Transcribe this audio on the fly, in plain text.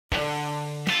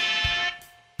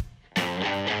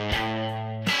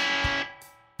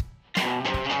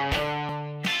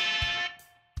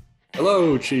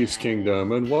Hello, Chiefs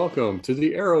Kingdom, and welcome to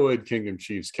the Arrowhead Kingdom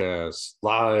Chiefs cast,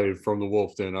 live from the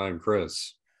Wolf Den. I'm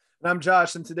Chris. And I'm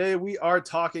Josh, and today we are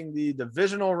talking the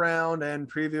divisional round and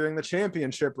previewing the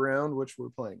championship round, which we're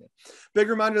playing in. Big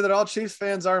reminder that all Chiefs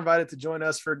fans are invited to join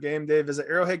us for game day. Visit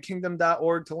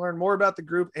arrowheadkingdom.org to learn more about the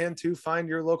group and to find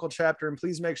your local chapter. And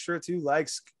please make sure to like,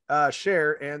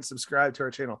 share, and subscribe to our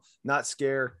channel. Not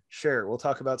scare, share. We'll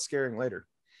talk about scaring later.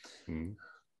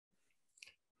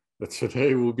 But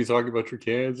today we'll be talking about your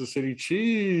Kansas City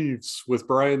Chiefs with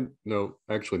Brian. No,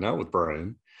 actually not with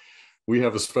Brian. We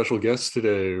have a special guest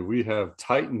today. We have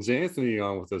Titans Anthony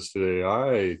on with us today.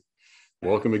 Hi.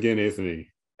 Welcome again, Anthony.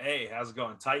 Hey, how's it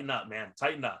going? Tighten up, man.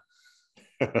 Tighten up.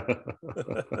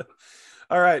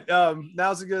 All right.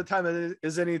 Now's a good time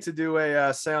as any to do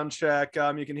a sound check.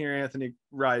 You can hear Anthony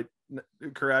right,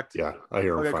 correct? Yeah, I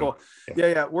hear him. Okay, fine. cool.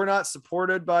 Yeah. We're not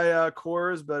supported by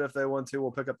Coors, but if they want to, we'll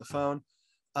pick up the phone.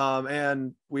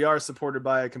 And we are supported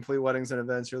by Complete Weddings and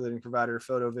Events, your leading provider of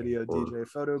photo, video, Or DJ,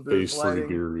 photo booth, lighting,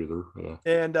 beer either. Yeah.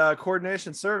 and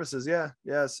coordination services. Yeah.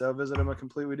 So visit them at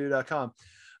completewedo.com.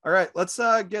 All right, let's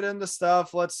get into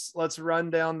stuff. Let's run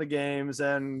down the games,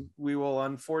 and we will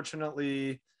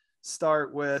unfortunately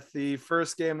start with the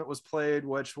first game that was played,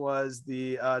 which was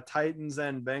the Titans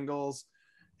and Bengals.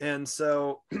 And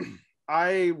so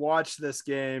I watched this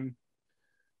game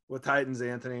with Titans,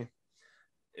 Anthony.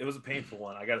 It was a painful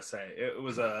one, I gotta say. It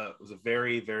was a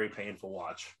very, very painful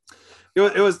watch.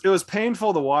 It was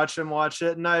painful to watch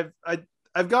it, and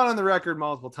I've gone on the record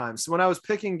multiple times. So when I was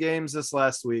picking games this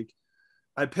last week,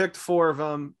 I picked 4 of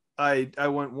them. I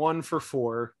went 1 for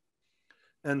 4,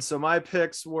 and so my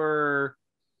picks were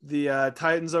the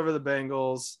Titans over the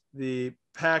Bengals, the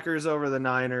Packers over the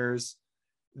Niners,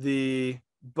 the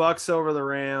Bucks over the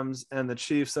Rams, and the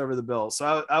Chiefs over the Bills.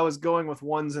 So I was going with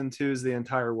 1s and 2s the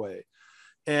entire way.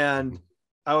 And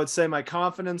I would say my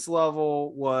confidence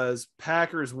level was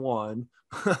Packers 1,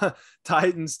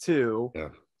 Titans 2,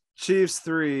 Chiefs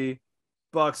 3,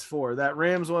 Bucks 4. That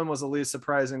Rams one was the least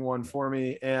surprising one for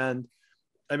me. And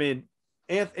I mean,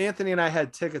 Anthony and I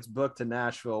had tickets booked to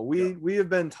Nashville. We have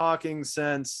been talking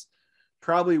since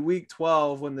probably week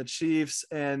 12 when the Chiefs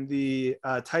and the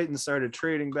Titans started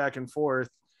trading back and forth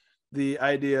the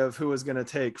idea of who was going to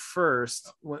take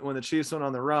first when the Chiefs went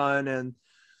on the run and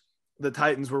the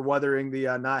Titans were weathering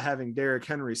the not having Derrick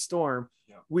Henry storm.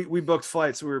 We booked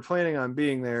flights. So we were planning on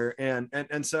being there.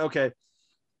 And so, okay,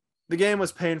 the game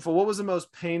was painful. What was the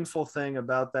most painful thing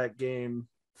about that game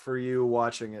for you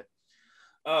watching it?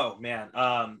 Oh, man.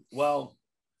 Well,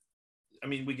 I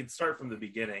mean, we could start from the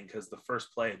beginning because the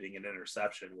first play being an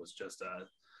interception was just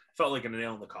felt like a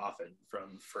nail in the coffin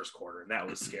from the first quarter, and that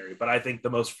was scary. But I think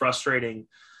the most frustrating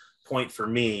point for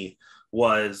me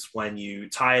was when you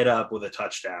tie it up with a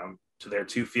touchdown to their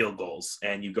 2 field goals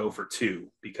and you go for 2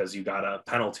 because you got a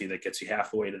penalty that gets you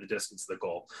half the way to the distance of the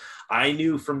goal. I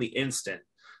knew from the instant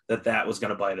that was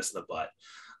going to bite us in the butt.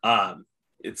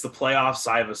 It's the playoffs.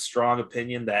 I have a strong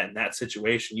opinion that in that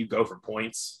situation, you go for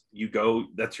points.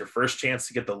 That's your first chance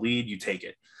to get the lead. You take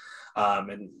it.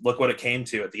 And look what it came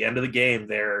to at the end of the game.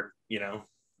 They're,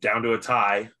 down to a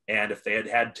tie. And if they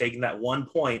had taken that 1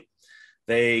 point,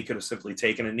 they could have simply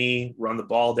taken a knee, run the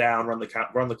ball down, run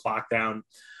the clock down.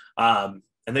 And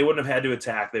they wouldn't have had to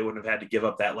attack. They wouldn't have had to give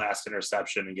up that last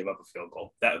interception and give up a field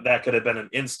goal. That could have been an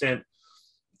instant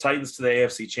Titans to the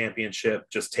AFC Championship.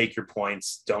 Just take your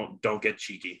points. Don't get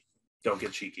cheeky. Don't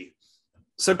get cheeky.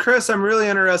 So, Chris, I'm really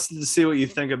interested to see what you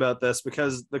think about this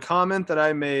because the comment that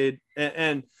I made,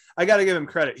 and I got to give him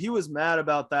credit. He was mad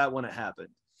about that when it happened.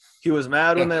 He was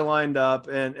mad when they lined up.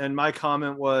 And my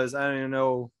comment was, I don't even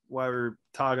know why we're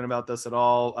talking about this at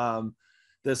all.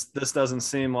 This doesn't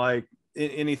seem like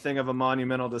anything of a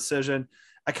monumental decision.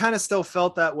 I kind of still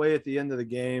felt that way at the end of the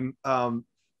game.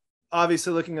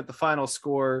 Obviously, looking at the final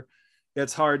score,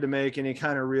 it's hard to make any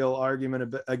kind of real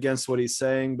argument against what he's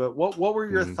saying. But what were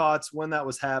your thoughts when that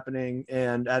was happening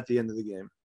and at the end of the game?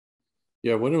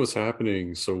 Yeah, when it was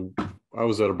happening, so I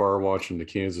was at a bar watching the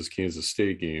Kansas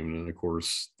State game, and of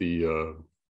course the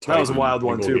that was a wild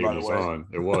one too, by the way.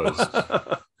 It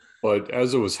was, but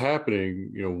as it was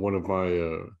happening, one of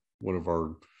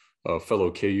our fellow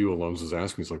KU alums was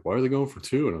asking, he's like, why are they going for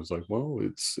 2? And I was like, well,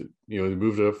 it's, they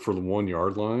moved it up for the 1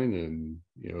 yard line, and,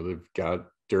 they've got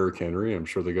Derrick Henry. I'm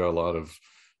sure they got a lot of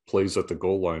plays at the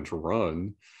goal line to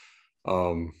run.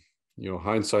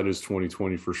 Hindsight is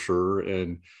 20/20 for sure.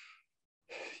 And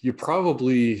you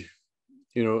probably,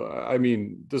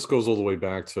 this goes all the way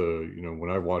back to,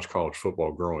 when I watched college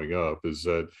football growing up, is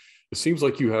that it seems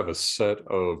like you have a set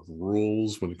of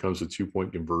rules when it comes to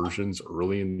 2-point conversions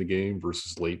early in the game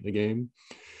versus late in the game.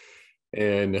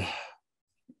 And,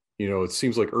 it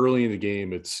seems like early in the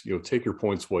game, it's, take your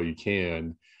points while you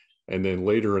can. And then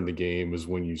later in the game is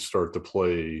when you start to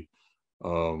play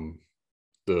the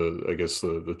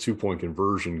 2-point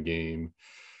conversion game.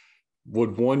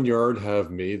 Would 1 yard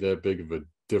have made that big of a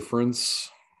difference?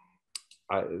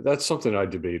 That's something I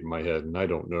debate in my head, and I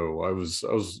don't know. I was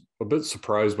a bit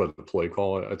surprised by the play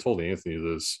call. I told Anthony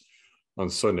this on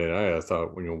Sunday night. I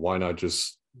thought, why not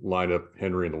just line up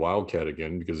Henry and the Wildcat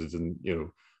again? Because it didn't,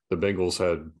 the Bengals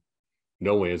had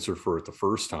no answer for it the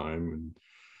first time,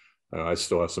 and I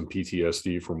still have some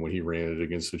PTSD from when he ran it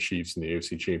against the Chiefs in the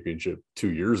AFC Championship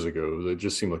 2 years ago. That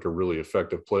just seemed like a really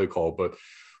effective play call. But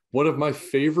one of my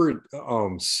favorite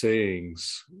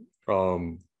sayings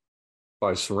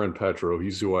by Soren Petro,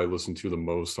 he's who I listen to the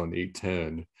most on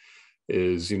 810,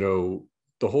 is,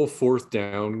 the whole fourth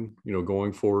down,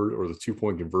 going forward, or the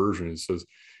 2-point conversion, it says,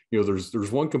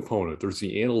 there's one component, there's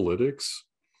the analytics,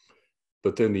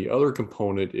 but then the other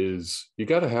component is you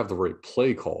got to have the right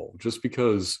play call. Just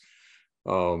because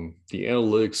the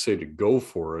analytics say to go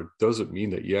for it doesn't mean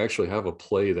that you actually have a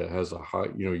play that has a high,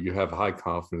 you have high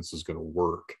confidence is going to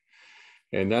work.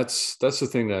 And that's the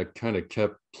thing that kind of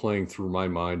kept playing through my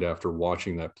mind after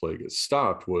watching that play get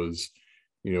stopped was,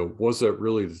 was that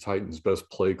really the Titans' best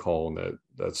play call in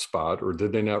that spot, or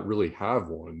did they not really have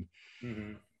one?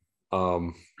 Mm-hmm.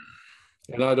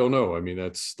 And I don't know. I mean,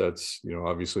 that's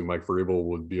obviously Mike Vrabel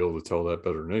would be able to tell that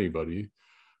better than anybody.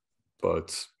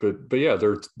 But yeah,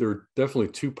 there are definitely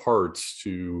two parts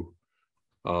to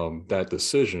that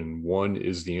decision. One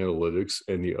is the analytics,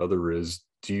 and the other is,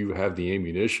 do you have the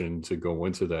ammunition to go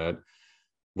into that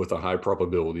with a high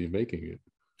probability of making it?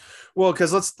 Well,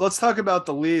 because let's talk about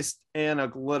the least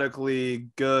analytically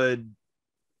good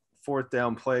fourth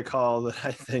down play call that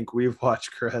I think we've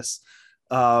watched, Chris.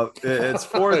 It's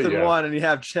 4th and 1, and you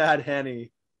have Chad Henne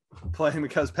playing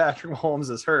because Patrick Mahomes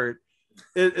is hurt.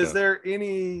 Is there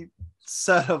any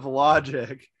set of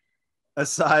logic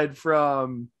aside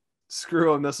from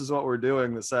screw him, this is what we're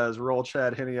doing, that says roll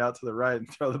Chad Henne out to the right and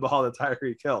throw the ball to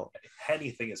Tyreek Hill?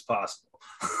 Anything is possible.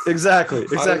 Exactly.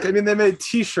 I mean, they made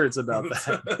T-shirts about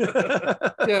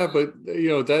that. Yeah, but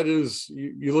that is,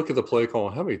 you look at the play call.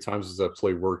 How many times has that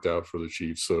play worked out for the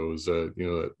Chiefs? So is that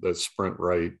that sprint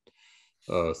right,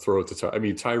 throw it to Tyreek? I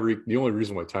mean, Tyreek. The only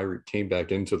reason why Tyreek came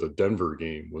back into the Denver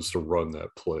game was to run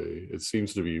that play. It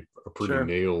seems to be a pretty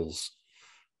nails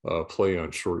play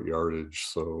on short yardage.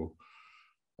 So.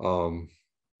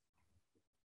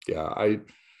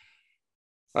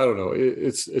 I don't know.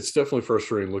 It's definitely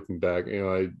frustrating looking back.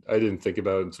 I didn't think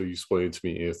about it until you explained it to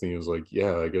me, Anthony. It was like,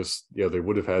 I guess, they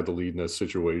would have had the lead in that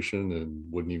situation and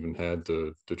wouldn't even had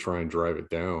to try and drive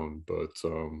it down. But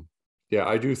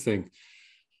I do think,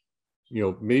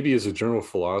 maybe as a general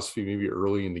philosophy, maybe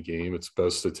early in the game, it's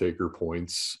best to take your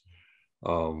points.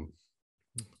 But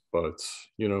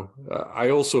I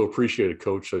also appreciate a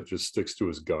coach that just sticks to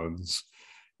his guns.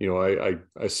 I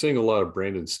sing a lot of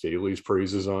Brandon Staley's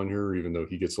praises on here, even though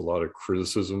he gets a lot of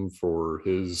criticism for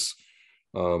his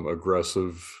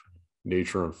aggressive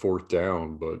nature on fourth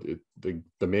down. But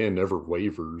the man never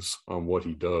wavers on what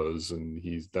he does, and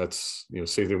that's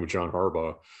same thing with John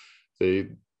Harbaugh.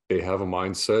 They have a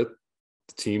mindset.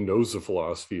 The team knows the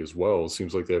philosophy as well. It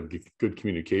seems like they have good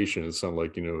communication. It's not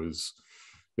like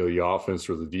the offense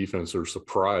or the defense are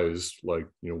surprised,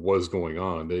 what's going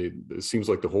on. It seems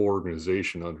like the whole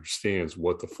organization understands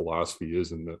what the philosophy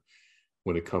is, and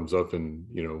when it comes up in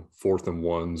 4th and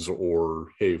 1s, or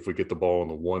hey, if we get the ball on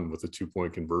the 1 with a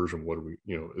 2-point conversion, what do we,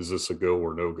 is this a go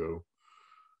or no go?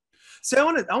 See, I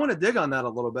want to dig on that a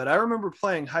little bit. I remember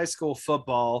playing high school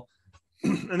football,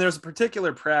 and there's a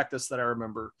particular practice that I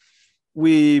remember.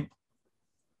 We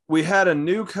had a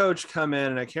new coach come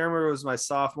in, and I can't remember, it was my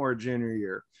sophomore or junior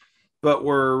year, but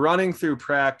we're running through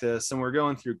practice and we're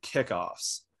going through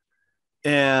kickoffs,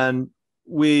 and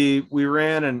we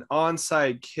ran an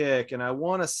onside kick, and I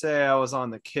want to say I was on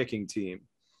the kicking team,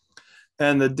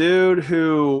 and the dude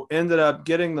who ended up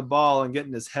getting the ball and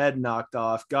getting his head knocked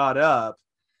off got up,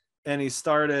 and he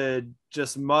started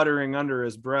just muttering under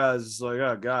his breath, like,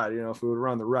 oh God, if we would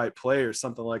run the right play or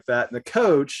something like that. And the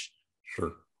coach,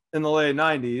 sure, in the late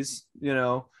 90s,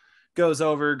 goes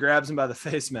over, grabs him by the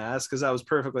face mask, because that was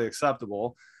perfectly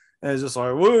acceptable. And it's just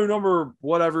like, whoa, number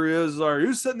whatever he is, are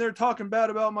you sitting there talking bad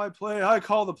about my play? I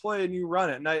call the play and you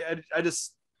run it. And I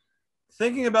just,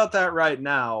 thinking about that right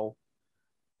now,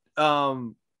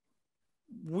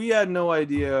 we had no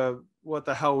idea what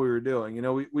the hell we were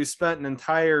doing. We spent an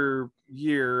entire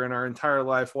year in our entire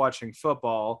life watching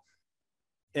football,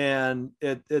 and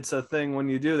it's a thing when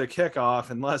you do the kickoff,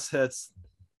 unless it's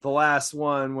the last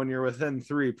one when you're within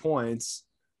 3 points,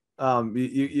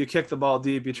 You kick the ball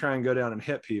deep, you try and go down and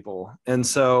hit people. And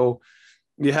so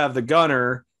you have the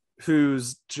gunner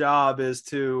whose job is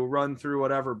to run through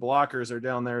whatever blockers are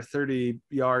down there 30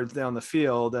 yards down the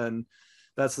field. And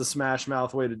that's the smash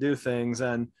mouth way to do things.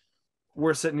 And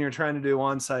we're sitting here trying to do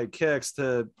onside kicks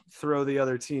to throw the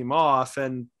other team off.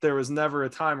 And there was never a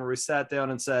time where we sat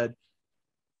down and said,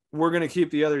 we're going to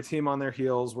keep the other team on their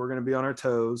heels. We're going to be on our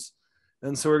toes.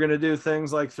 And so we're going to do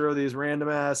things like throw these random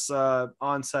ass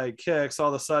onside kicks. All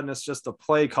of a sudden it's just a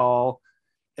play call.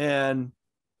 And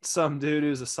some dude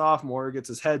who's a sophomore gets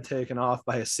his head taken off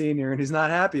by a senior and he's not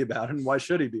happy about it. And why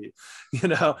should he be,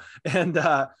 and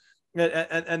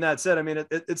that's it. I mean,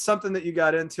 it's something that you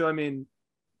got into. I mean,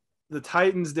 the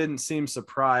Titans didn't seem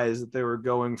surprised that they were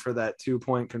going for that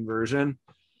 2-point conversion.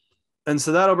 And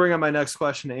so that'll bring up my next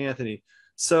question to Anthony.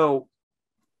 So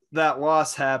that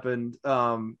loss happened.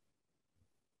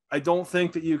 I don't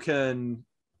think that you can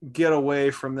get away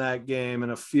from that game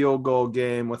in a field goal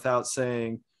game without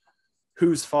saying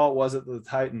whose fault was it that the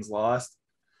Titans lost?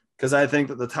 Because I think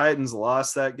that the Titans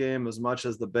lost that game as much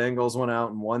as the Bengals went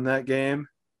out and won that game.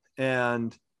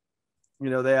 And,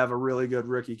 they have a really good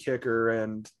rookie kicker,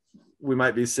 and we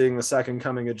might be seeing the second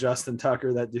coming of Justin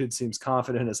Tucker. That dude seems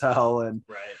confident as hell and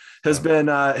has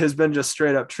been just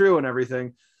straight up true and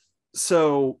everything.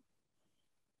 So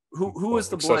who was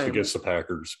to blame? Except against the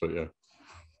Packers, but yeah.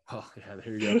 Oh yeah,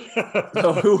 there you go.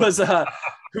 So who was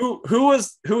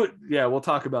yeah, we'll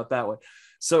talk about that one.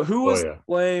 So who was to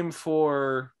blame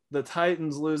for the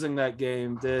Titans losing that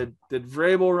game? Did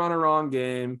Vrabel run a wrong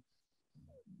game?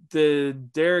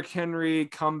 Did Derrick Henry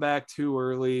come back too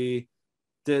early?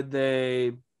 Did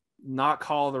they not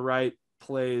call the right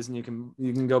plays? And you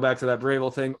can go back to that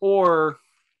Vrabel thing, or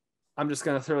I'm just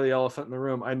going to throw the elephant in the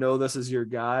room. I know this is your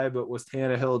guy, but was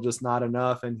Tannehill just not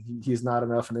enough, and he's not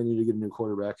enough, and they need to get a new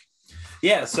quarterback?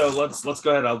 Yeah, so let's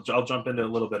go ahead. I'll jump into a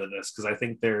little bit of this because I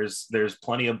think there's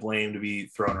plenty of blame to be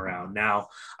thrown around. Now,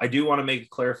 I do want to make a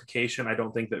clarification. I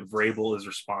don't think that Vrabel is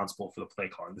responsible for the play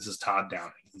calling. This is Todd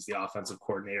Downing. He's the offensive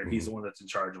coordinator. He's the one that's in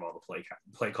charge of all the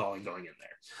play calling going in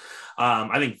there.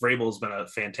 I think Vrabel's been a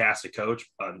fantastic coach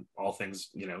on all things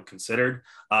considered.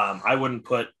 I wouldn't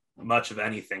put much of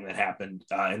anything that happened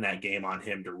in that game on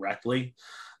him directly,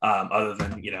 other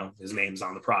than his name's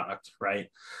on the product, right?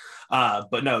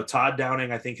 But no, Todd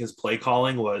Downing, I think his play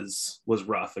calling was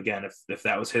rough. Again, if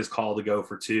that was his call to go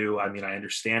for 2, I mean, I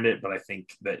understand it, but I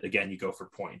think that again, you go for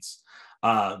points.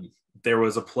 There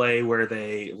was a play where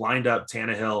they lined up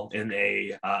Tannehill in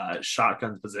a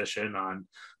shotgun position on,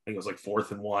 I think it was like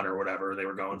 4th and 1 or whatever. They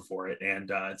were going for it.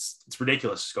 And it's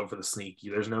ridiculous to go for the sneak.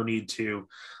 There's no need to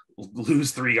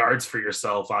lose 3 yards for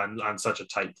yourself on such a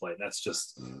tight play. That's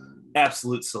just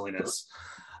absolute silliness.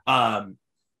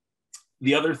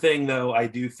 The other thing, though, I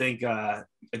do think,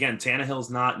 again,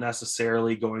 Tannehill's not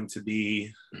necessarily going to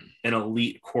be an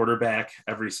elite quarterback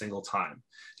every single time.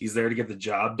 He's there to get the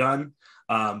job done.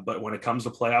 But when it comes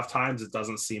to playoff times, it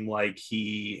doesn't seem like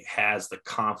he has the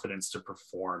confidence to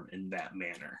perform in that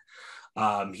manner.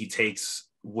 He takes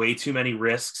way too many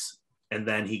risks, and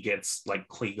then he gets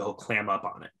he'll clam up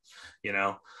on it,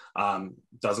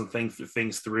 doesn't think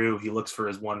things through. He looks for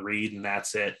his one read and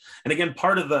that's it. And again,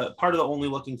 part of the only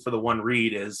looking for the one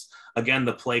read is, again,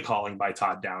 the play calling by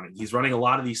Todd Downing. He's running a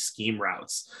lot of these scheme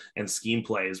routes and scheme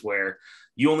plays where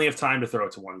you only have time to throw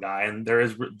it to one guy, and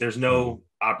there's no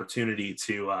opportunity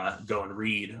to go and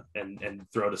read and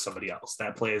throw to somebody else.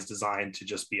 That play is designed to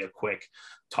just be a quick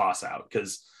toss out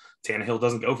because Tannehill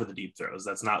doesn't go for the deep throws.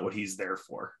 That's not what he's there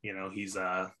for. He's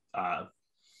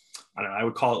I don't know, I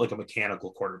would call it like a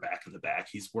mechanical quarterback in the back.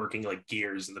 He's working like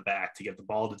gears in the back to get the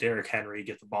ball to Derrick Henry,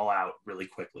 get the ball out really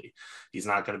quickly. He's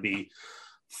not going to be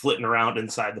flitting around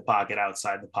inside the pocket,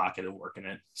 outside the pocket, and working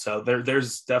it. So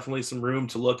there's definitely some room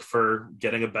to look for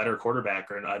getting a better quarterback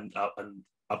or an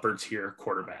upper tier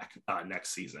quarterback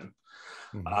next season.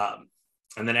 Mm-hmm.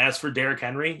 And then as for Derrick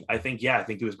Henry, I think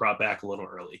he was brought back a little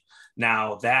early.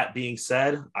 Now, that being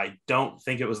said, I don't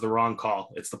think it was the wrong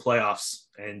call. It's the playoffs,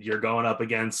 and you're going up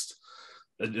against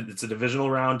it's a divisional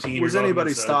round team. Was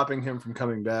anybody stopping him from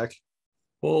coming back?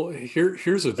 Well,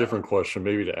 here's a different question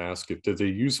maybe to ask. Did they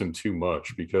use him too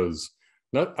much? Because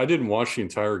I didn't watch the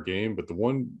entire game, but the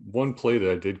one play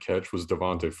that I did catch was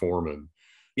Devontae Foreman.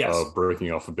 Yes.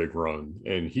 Breaking off a big run.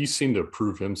 And he seemed to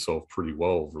prove himself pretty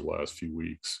well over the last few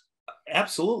weeks.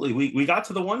 Absolutely. We got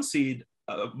to the 1 seed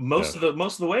most of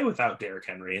the way without Derrick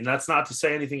Henry. And that's not to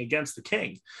say anything against the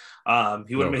King.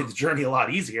 He would have made the journey a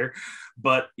lot easier,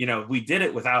 but we did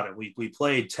it without him. We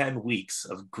played 10 weeks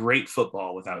of great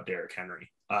football without Derrick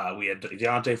Henry. We had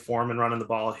Deontay Foreman running the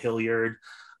ball, Hilliard,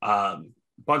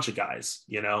 bunch of guys,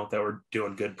 that were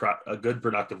doing good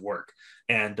productive work.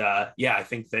 And I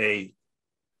think they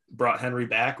brought Henry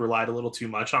back, relied a little too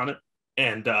much on it.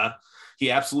 And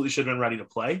he absolutely should have been ready to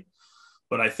play.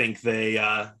 But I think they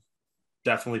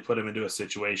definitely put him into a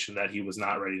situation that he was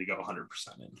not ready to go 100%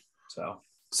 in. So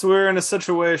we're in a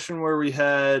situation where we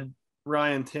had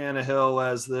Ryan Tannehill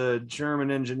as the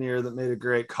German engineer that made a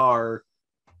great car,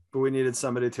 but we needed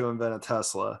somebody to invent a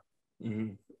Tesla.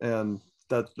 Mm-hmm. And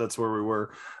that's where we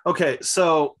were. Okay,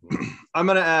 so I'm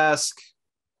going to ask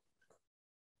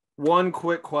one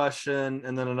quick question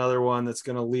and then another one that's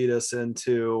going to lead us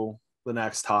into the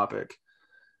next topic.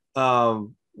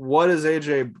 What is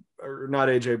AJ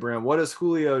Brown? What is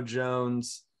Julio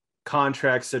Jones'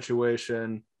 contract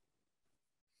situation?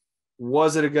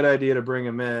 Was it a good idea to bring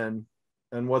him in?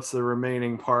 And what's the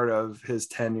remaining part of his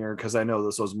tenure? Because I know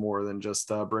this was more than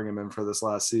just bring him in for this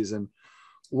last season.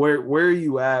 Where are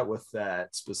you at with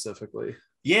that specifically?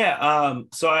 Yeah,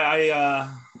 so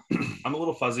I'm a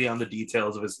little fuzzy on the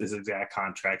details of his exact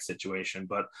contract situation,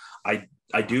 but I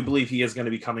do believe he is going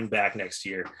to be coming back next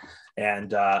year.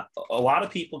 And a lot of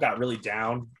people got really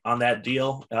down on that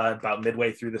deal about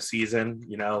midway through the season.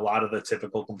 A lot of the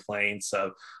typical complaints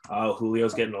of, oh,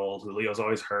 Julio's getting old. Julio's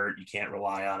always hurt. You can't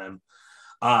rely on him.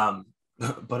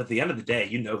 But at the end of the day,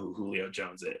 who Julio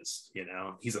Jones is.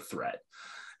 He's a threat.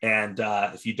 And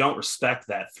if you don't respect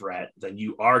that threat, then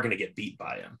you are going to get beat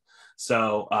by him.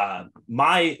 So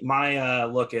my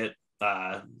look at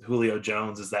Julio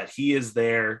Jones is that he is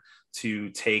there to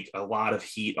take a lot of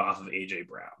heat off of AJ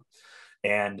Brown.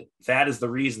 And that is the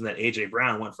reason that AJ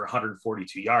Brown went for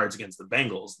 142 yards against the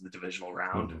Bengals in the divisional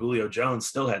round. Mm-hmm. Julio Jones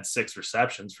still had 6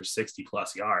 receptions for 60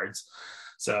 plus yards.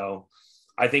 So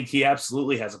I think he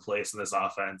absolutely has a place in this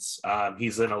offense.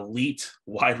 He's an elite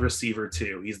wide receiver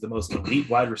too. He's the most elite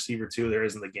wide receiver too there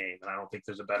is in the game. And I don't think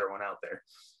there's a better one out there.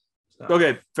 So.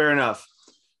 Okay, fair enough.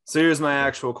 So here's my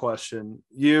actual question.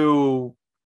 You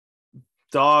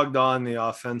dogged on the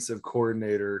offensive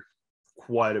coordinator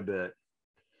quite a bit.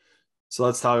 So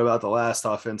let's talk about the last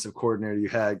offensive coordinator you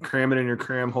had. Cram it in your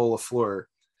cram hole, LaFleur.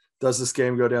 Does this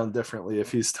game go down differently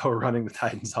if he's still running the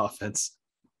Titans offense?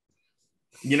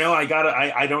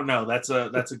 I don't know. That's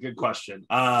a good question.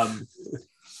 I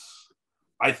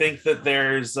think that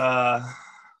there's a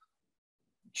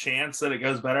chance that it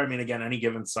goes better. I mean, again, any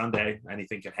given Sunday,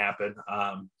 anything can happen.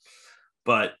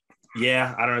 But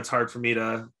yeah, I don't know. It's hard for me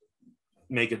to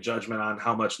make a judgment on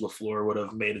how much LaFleur would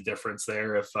have made a difference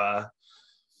there if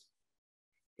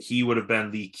he would have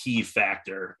been the key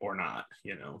factor or not,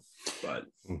 but.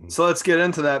 So let's get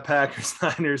into that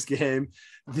Packers-Niners game.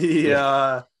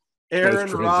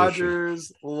 Aaron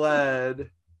Rodgers,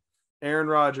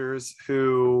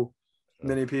 who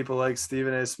many people like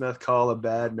Stephen A. Smith call a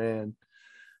bad man,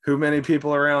 who many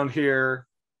people around here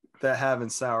that haven't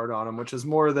soured on him, which is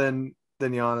more than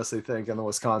you honestly think in the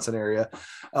Wisconsin area,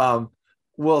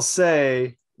 will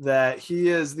say that he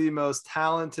is the most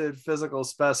talented physical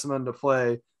specimen to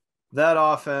play that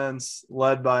offense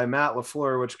led by Matt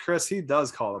LaFleur, which, Chris, he does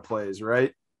call the plays,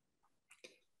 right?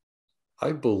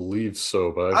 I believe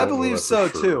so, but I believe so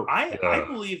too. I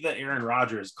believe that Aaron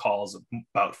Rodgers calls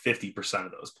about 50%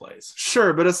 of those plays.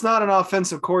 Sure, but it's not an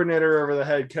offensive coordinator over the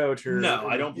head coach. No,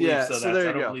 I don't believe so.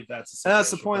 I don't believe that's. And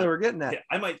that's the point that we're getting at. Yeah,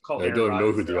 I might call. I don't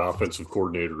know who the offensive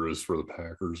coordinator is for the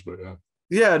Packers, but yeah.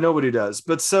 Yeah, nobody does.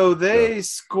 But so they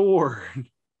scored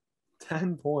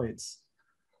 10 points.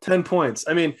 10 points.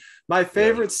 I mean, my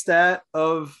favorite stat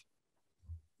of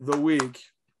the week,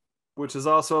 which is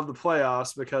also of the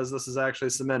playoffs because this is actually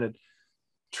cemented.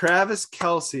 Travis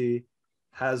Kelce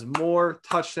has more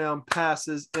touchdown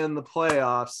passes in the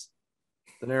playoffs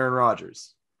than Aaron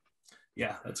Rodgers.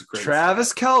 Yeah, that's a great Travis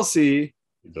stat. Kelce,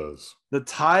 he does. The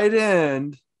tight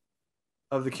end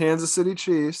of the Kansas City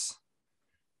Chiefs,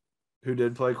 who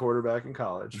did play quarterback in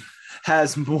college,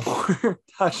 has more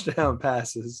touchdown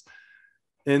passes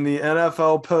in the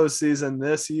NFL postseason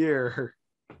this year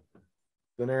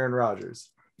than Aaron Rodgers.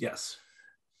 Yes.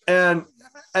 And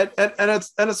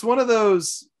it's one of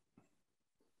those,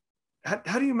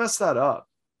 how do you mess that up?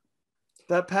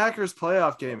 That Packers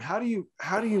playoff game, how do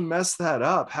you mess that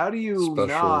up? How do you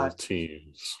special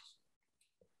teams?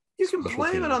 You can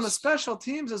blame it on the special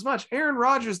teams as much. Aaron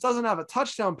Rodgers doesn't have a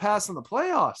touchdown pass in the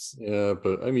playoffs. Yeah,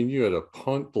 but I mean, you had a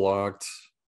punt blocked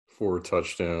for a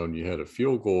touchdown. You had a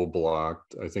field goal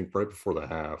blocked, I think, right before the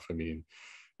half. I mean,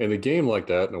 in a game like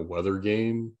that, in a weather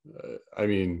game, I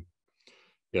mean,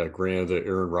 yeah, granted that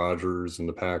Aaron Rodgers and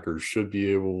the Packers should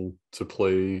be able to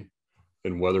play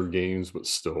in weather games, but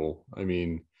still, I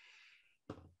mean,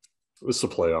 it's the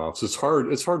playoffs. It's hard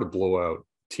to blow out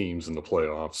teams in the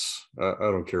playoffs. I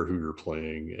don't care who you're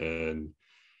playing. And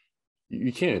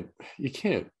you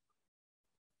can't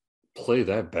play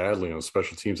that badly on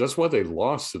special teams. That's why they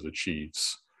lost to the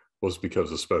Chiefs, was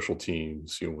because of special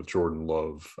teams, with Jordan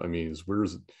Love. I mean, as weird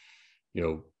as,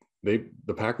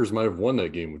 the Packers might have won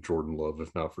that game with Jordan Love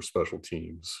if not for special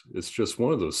teams. It's just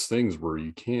one of those things where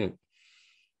you can't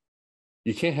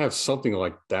have something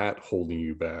like that holding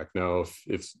you back. Now,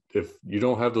 if you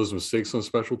don't have those mistakes on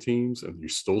special teams and you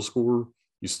still score,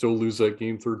 you still lose that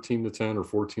game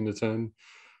 13-10 or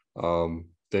 14-10,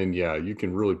 then yeah, you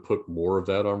can really put more of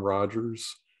that on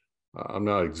Rodgers. I'm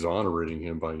not exonerating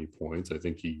him by any points. I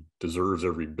think he deserves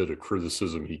every bit of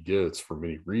criticism he gets for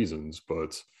many reasons,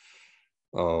 but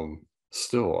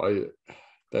still, I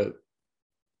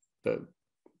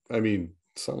mean,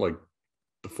 it's not like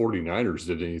the 49ers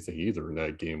did anything either in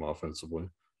that game offensively.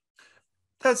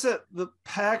 That's it. The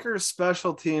Packers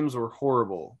special teams were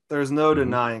horrible. There's no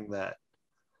denying that.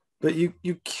 But you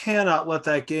cannot let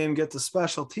that game get to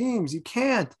special teams. You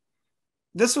can't.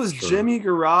 This was Jimmy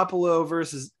Garoppolo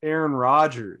versus Aaron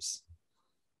Rodgers.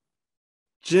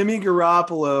 Jimmy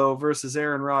Garoppolo versus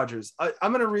Aaron Rodgers.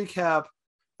 I'm going to recap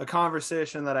a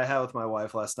conversation that I had with my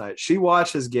wife last night. She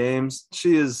watches games.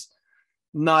 She is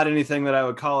not anything that I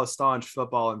would call a staunch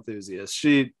football enthusiast.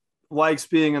 She likes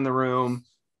being in the room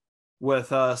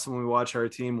with us when we watch our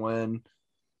team win.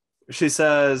 She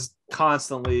says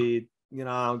constantly,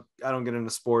 I don't get into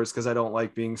sports because I don't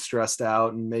like being stressed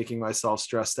out and making myself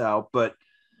stressed out, but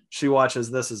she watches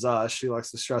This Is Us. She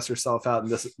likes to stress herself out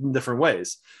in different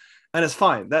ways. And it's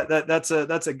fine. That's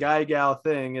a guy gal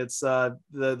thing. It's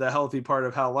the healthy part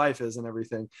of how life is and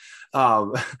everything.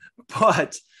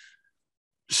 But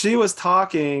she was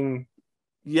talking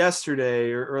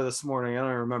yesterday or this morning, I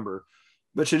don't remember,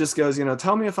 but she just goes,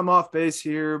 tell me if I'm off base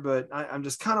here, but I'm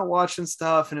just kind of watching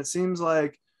stuff. And it seems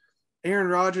like Aaron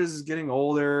Rodgers is getting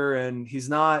older and he's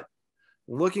not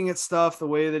looking at stuff the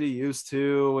way that he used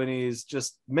to. And he's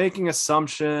just making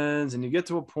assumptions. And you get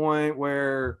to a point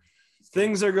where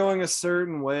things are going a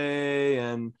certain way.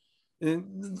 And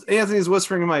Anthony's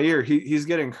whispering in my ear, he's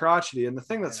getting crotchety. And the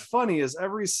thing that's funny is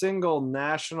every single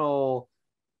national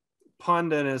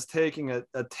pundit is taking a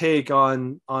take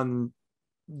on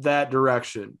that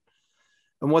direction.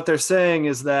 And what they're saying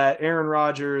is that Aaron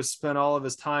Rodgers spent all of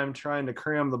his time trying to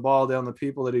cram the ball down the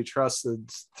people that he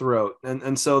trusted's throat.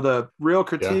 And so the real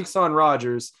critiques on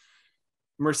Rodgers,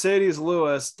 Mercedes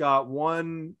Lewis got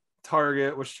one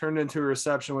target, which turned into a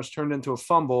reception, which turned into a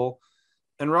fumble,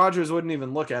 and Rodgers wouldn't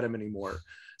even look at him anymore.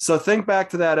 So think back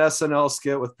to that SNL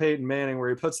skit with Peyton Manning where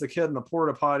he puts the kid in the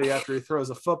porta potty after he throws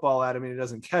a football at him and he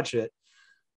doesn't catch it.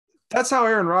 That's how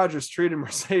Aaron Rodgers treated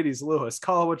Mercedes Lewis.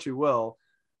 Call it what you will.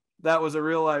 That was a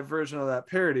real life version of that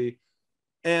parody.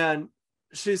 And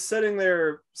she's sitting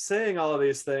there saying all of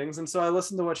these things. And so I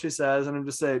listened to what she says and I'm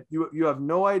just saying, you have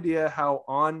no idea how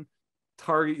on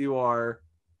target you are.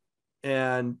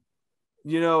 And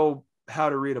you know how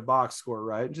to read a box score,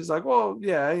 right? And she's like, well,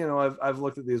 yeah, I've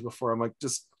looked at these before. I'm like,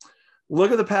 just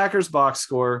look at the Packers box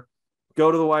score,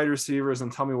 go to the wide receivers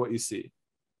and tell me what you see.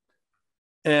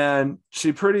 And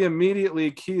she pretty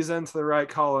immediately keys into the right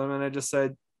column. And I just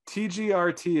said,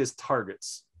 TGRT is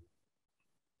targets.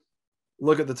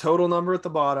 Look at the total number at the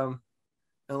bottom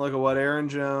and look at what Aaron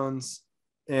Jones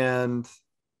and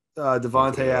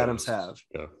Devontae Adams have.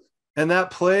 Yeah. And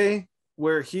that play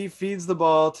where he feeds the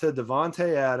ball to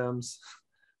Devontae Adams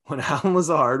when Alan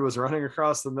Lazard was running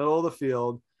across the middle of the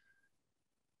field,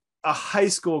 a high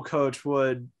school coach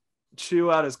would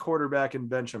chew out his quarterback and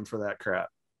bench him for that crap.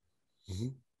 Mm-hmm.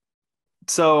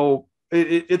 So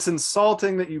it's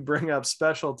insulting that you bring up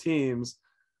special teams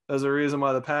as a reason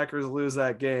why the Packers lose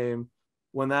that game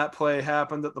when that play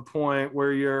happened at the point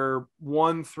where you're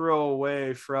one throw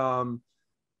away from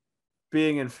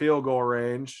being in field goal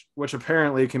range, which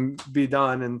apparently can be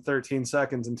done in 13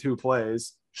 seconds in 2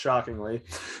 plays, shockingly.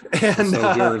 And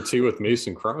no guarantee with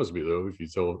Mason Crosby though. If you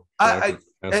tell,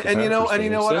 you know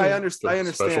what, I understand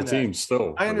special that. Teams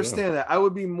still. I understand that. I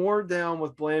would be more down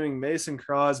with blaming Mason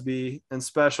Crosby and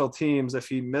special teams if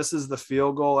he misses the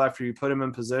field goal after you put him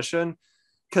in position,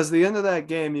 because the end of that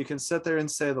game, you can sit there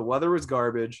and say the weather was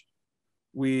garbage.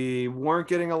 We weren't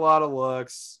getting a lot of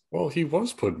looks. Well, he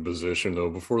was put in position though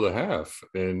before the half,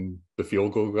 and the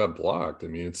field goal got blocked. I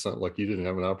mean, it's not like he didn't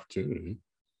have an opportunity.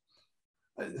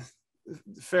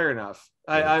 Fair enough.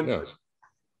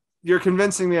 You're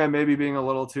convincing me I may be being a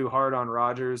little too hard on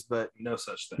Rodgers, but no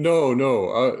such thing. No.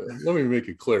 Let me make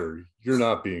it clear. You're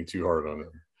not being too hard on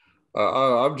him.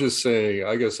 I'm just saying.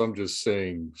 I guess I'm just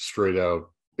saying straight out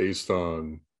based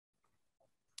on.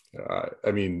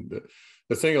 I mean.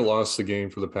 The thing that lost the game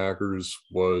for the Packers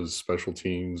was special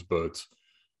teams, but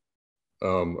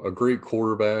a great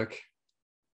quarterback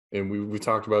and we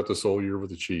talked about this all year with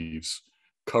the Chiefs,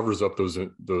 covers up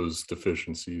those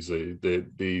deficiencies.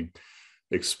 They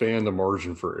expand the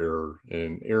margin for error,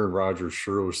 and Aaron Rodgers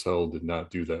sure as hell did not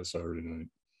do that Saturday night.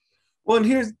 Well,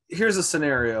 and here's a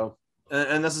scenario,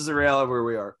 and this is the reality where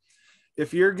we are.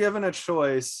 If you're given a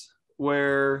choice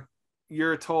where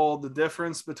you're told the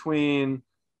difference between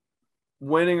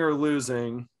winning or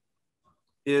losing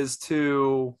is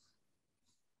to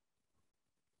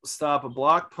stop a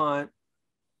block punt,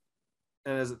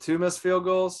 and is it 2 missed field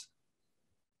goals?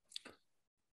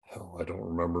 Hell, I don't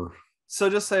remember. So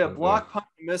just say a block punt,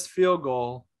 a missed field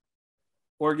goal,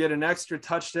 or get an extra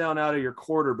touchdown out of your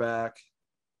quarterback.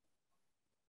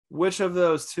 Which of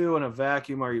those two in a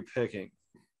vacuum are you picking?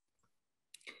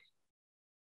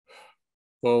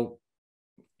 Well,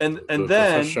 and the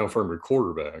then touchdown from your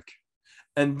quarterback.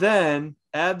 And then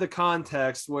add the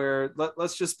context where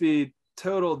let's just be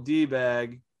total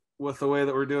D-bag with the way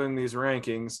that we're doing these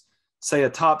rankings. Say a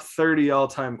top 30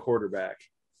 all-time quarterback.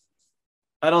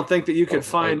 I don't think that you could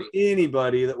find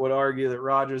anybody that would argue that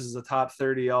Rodgers is a top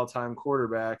 30 all-time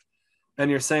quarterback. And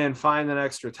you're saying find an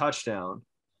extra touchdown.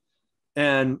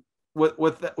 And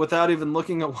without even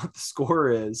looking at what the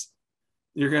score is,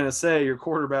 you're going to say your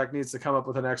quarterback needs to come up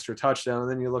with an extra touchdown.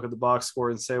 And then you look at the box score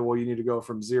and say, well, you need to go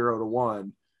from 0 to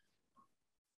 1.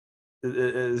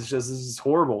 It's just, this is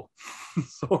horrible.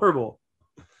 It's horrible.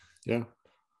 Yeah.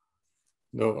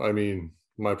 No, I mean,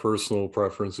 my personal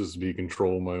preference is to be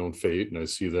control of my own fate. And I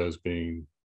see that as being,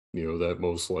 that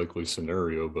most likely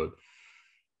scenario, but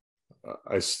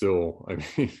I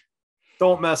mean,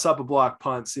 don't mess up a block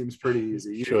punt seems pretty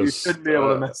easy. You shouldn't be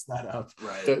able to mess that up.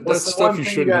 Right. That's stuff you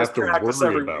shouldn't have to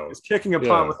worry about. Is kicking a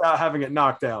punt without having it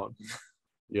knocked down.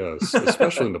 Yes,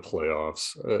 especially in the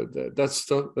playoffs.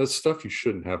 That's stuff you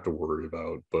shouldn't have to worry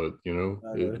about. But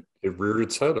it reared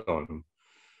its head on him.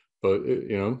 But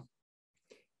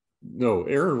no,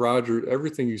 Aaron Rodgers.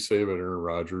 Everything you say about Aaron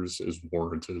Rodgers is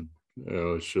warranted.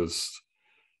 It's just,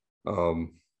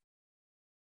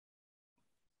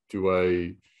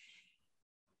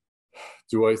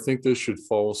 do I think this should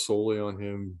fall solely on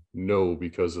him? No,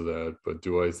 because of that. But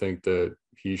do I think that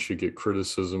he should get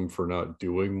criticism for not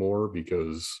doing more?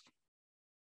 Because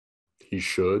he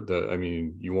should.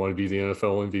 You want to be the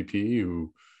NFL MVP,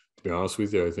 who, to be honest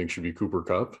with you, I think should be Cooper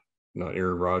Kupp, not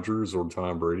Aaron Rodgers or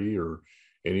Tom Brady or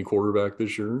any quarterback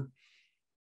this year.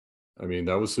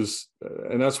 That was his,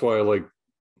 and that's why I like.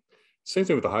 Same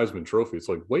thing with the Heisman Trophy. It's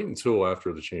like, wait until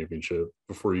after the championship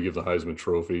before you give the Heisman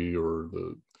Trophy or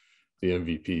the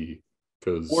MVP,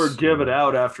 or give it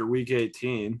out after week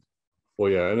 18.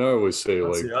 Well, yeah, and I always say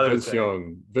that's like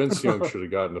Vince Young should have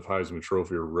gotten the Heisman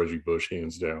Trophy or Reggie Bush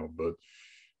hands down, but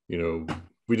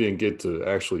we didn't get to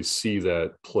actually see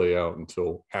that play out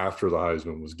until after the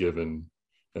Heisman was given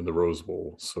in the Rose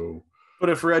Bowl. So,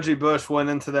 but if Reggie Bush went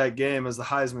into that game as the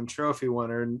Heisman Trophy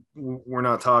winner, we're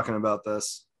not talking about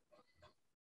this.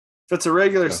 If it's a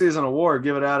regular season award,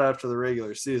 give it out after the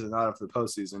regular season, not after the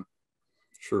postseason.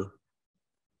 Sure.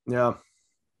 Yeah.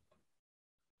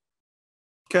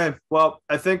 Okay. Well,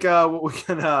 I think what we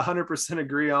can 100%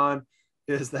 agree on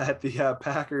is that the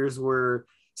Packers were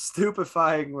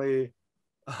stupefyingly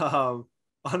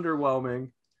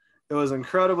underwhelming. It was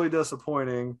incredibly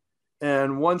disappointing.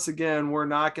 And once again, we're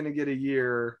not going to get a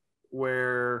year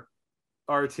where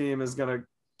our team is going to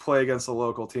play against a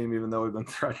local team, even though we've been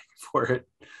threatening for it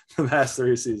the past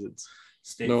 3 seasons.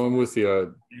 I'm with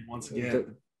you. Once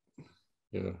again.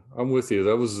 Yeah, I'm with you.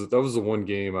 That was the one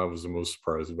game I was the most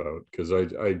surprised about, because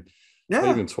I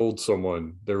even told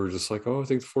someone, they were just like, oh, I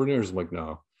think the 49ers. I'm like,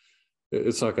 no,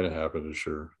 it's not going to happen this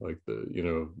year. Like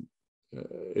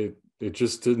it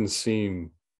just didn't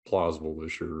seem plausible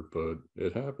this year, but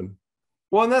it happened.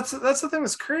 Well, and that's the thing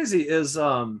that's crazy is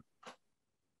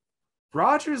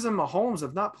Rodgers and Mahomes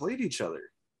have not played each other.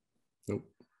 Nope.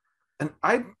 And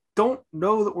I don't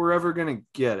know that we're ever going to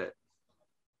get it.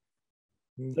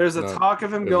 There's a talk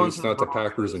of him going to the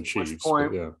Packers and Chiefs.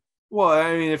 But yeah. Well,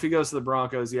 I mean, if he goes to the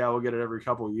Broncos, we'll get it every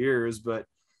couple of years. But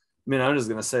I'm just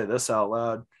going to say this out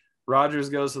loud. Rodgers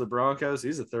goes to the Broncos.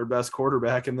 He's the 3rd best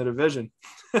quarterback in the division.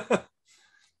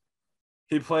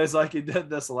 He plays like he did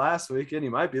this last week, and he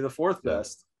might be the 4th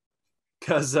best.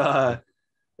 Because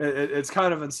it's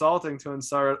kind of insulting to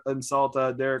insult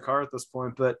Derek Carr at this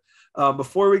point. But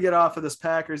before we get off of this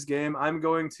Packers game, I'm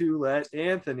going to let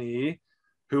Anthony,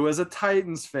 who is a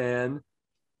Titans fan,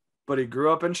 but he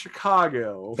grew up in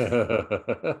Chicago,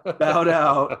 shout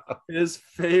out his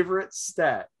favorite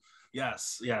stat.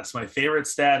 Yes. My favorite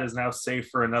stat is now safe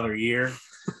for another year.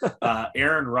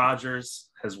 Aaron Rodgers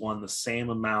has won the same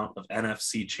amount of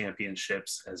NFC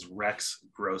championships as Rex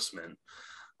Grossman.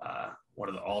 one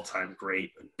of the all-time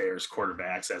great Bears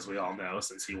quarterbacks, as we all know,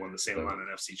 since he won the same amount of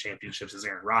NFC championships as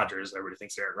Aaron Rodgers. Everybody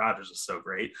thinks Aaron Rodgers is so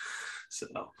great. So,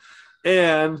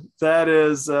 and that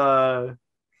is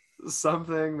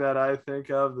something that I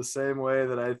think of the same way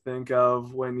that I think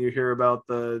of when you hear about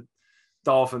the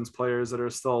Dolphins players that are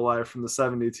still alive from the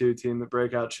 72 team that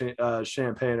break out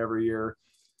champagne every year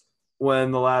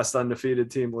when the last undefeated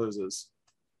team loses.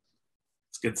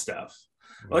 It's good stuff.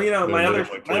 Well, you know, my other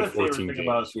favorite thing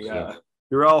about the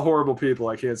you're all horrible people.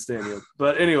 I can't stand you.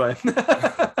 But anyway.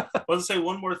 Let's say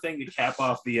one more thing to cap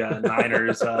off the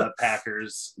Niners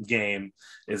Packers game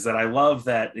is that I love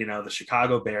that, you know, the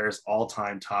Chicago Bears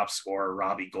all-time top scorer,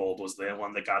 Robbie Gould, was the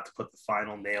one that got to put the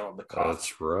final nail in the coffin.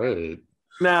 That's right.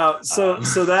 Now, so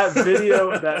that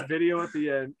video at the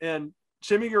end, and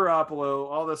Jimmy Garoppolo,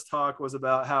 all this talk was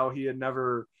about how he had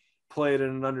never played in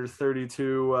an under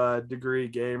 32 degree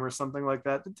game or something like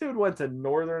that. The dude went to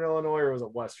Northern Illinois, or was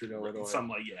it Western Illinois? Something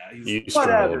like, yeah. Eastern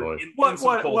Illinois.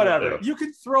 Whatever. You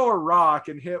can throw a rock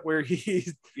and hit where he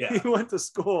went to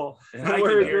school and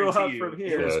where he grew up from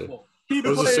here. It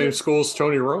was the same school as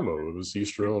Tony Romo. It was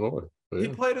Eastern Illinois. He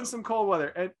played in some cold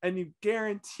weather, and you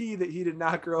guarantee that he did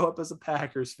not grow up as a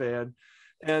Packers fan.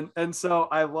 And so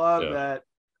I love that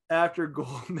after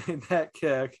Gould made that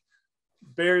kick,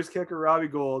 Bears kicker Robbie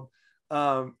Gould,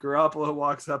 Garoppolo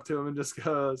walks up to him and just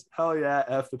goes, "Hell yeah,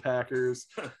 F the Packers."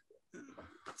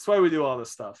 That's why we do all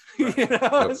this stuff. You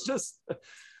know, it's just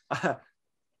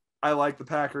I like the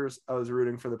Packers. I was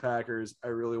rooting for the Packers. I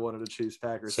really wanted a Chiefs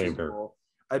Packers Super Bowl.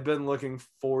 I've been looking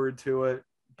forward to it,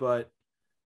 but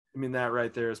I mean, that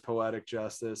right there is poetic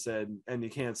justice, and you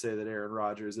can't say that Aaron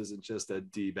Rodgers isn't just a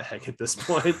D-bag at this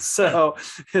point. So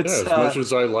it's as much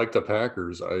as I like the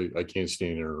Packers, I can't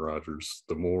stand Aaron Rodgers.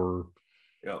 The more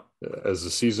as the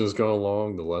season has gone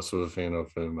along, the less of a fan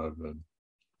of him I've been.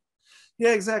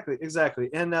 Yeah, exactly.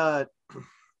 And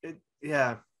it's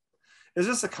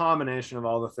just a combination of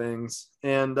all the things,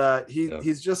 and he's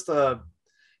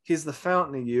the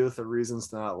fountain of youth of reasons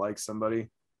to not like somebody,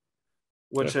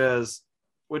 which is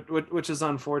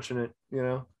unfortunate, you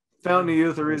know. Fountain of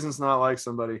youth of reasons not like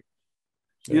somebody.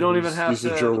 You don't even have he's to.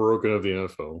 He's the Joe Rogan of the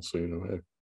NFL, so you know. Hey,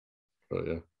 but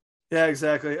yeah. Yeah,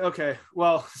 exactly. Okay,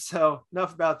 well, so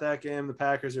enough about that game. The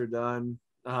Packers are done.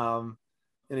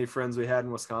 Any friends we had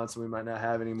in Wisconsin, we might not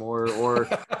have anymore, or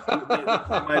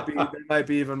they might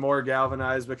be even more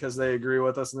galvanized because they agree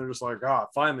with us, and they're just like,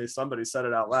 finally somebody said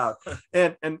it out loud.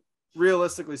 And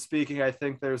realistically speaking, I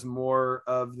think there's more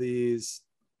of these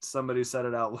somebody said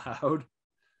it out loud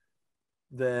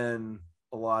than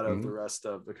a lot of the rest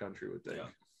of the country would think.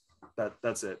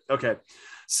 That's it. Okay,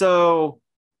 so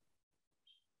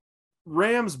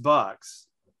Rams Bucks,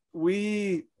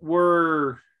 we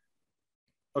were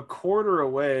a quarter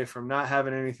away from not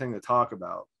having anything to talk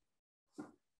about,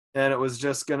 and it was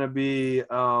just going to be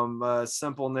a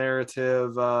simple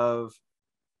narrative of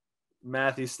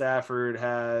Matthew Stafford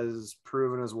has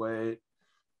proven his weight,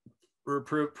 or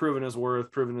proven his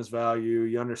worth, proven his value.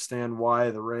 You understand why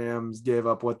the Rams gave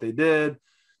up what they did.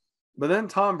 But then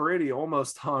Tom Brady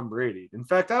almost Tom Brady. In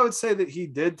fact, I would say that he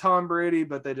did Tom Brady,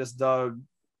 but they just dug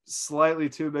slightly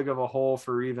too big of a hole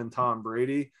for even Tom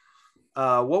Brady.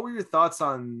 What were your thoughts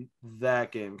on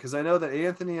that game? Because I know that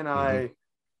Anthony and I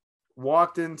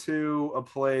walked into a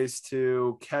place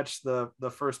to catch the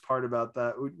first part about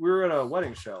that. We were at a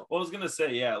wedding show. Well, I was gonna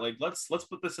say, like let's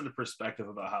put this into perspective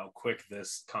about how quick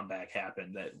this comeback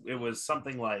happened. That it was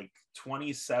something like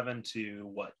 27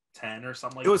 to 10 or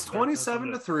something like that. It was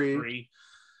 27 to 3.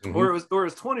 Or it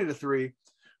was 20 to 3.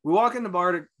 We walk in the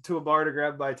bar to a bar to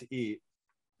grab a bite to eat.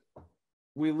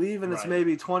 We leave and it's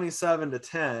maybe 27 to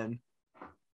 10.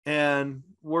 And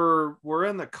we're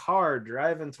in the car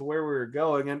driving to where we were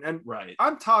going, and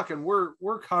I'm talking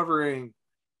we're covering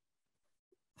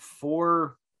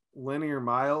 4 linear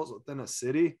miles within a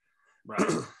city,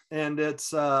 and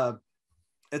it's a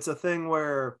thing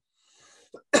where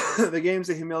the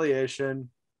game's a humiliation.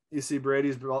 You see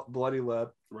Brady's bloody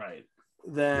lip,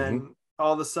 then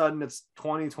all of a sudden it's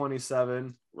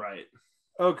 2027,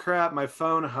 oh crap, my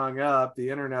phone hung up,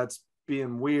 the internet's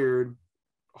being weird.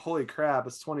 Holy crap,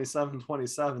 it's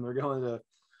 27-27. They're going to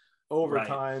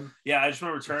overtime. Yeah, I just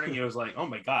remember turning. It was like, oh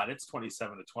my God, it's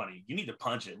 27-20. You need to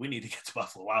punch it. We need to get to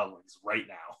Buffalo Wild Wings right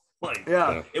now.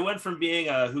 It went from being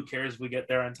who cares if we get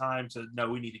there on time to no,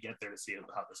 we need to get there to see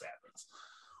how this happens.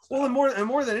 So. Well, and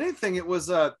more than anything, it was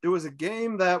a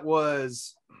game that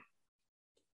was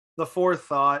the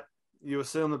forethought. You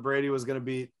assume that Brady was going to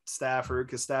beat Stafford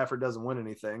because Stafford doesn't win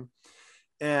anything.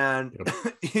 And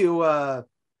you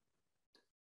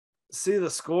see the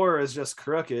score is just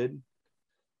crooked.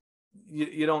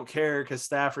 You don't care because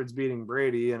Stafford's beating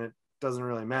Brady, and doesn't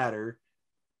really matter.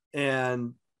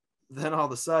 And then all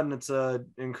of a sudden it's an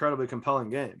incredibly compelling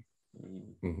game.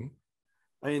 Mm-hmm.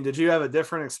 I mean, did you have a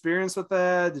different experience with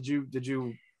that? Did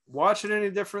you watch it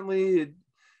any differently?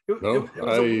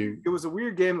 It was a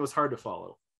weird game. It was hard to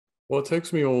follow. Well, it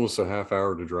takes me almost a half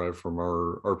hour to drive from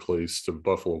our place to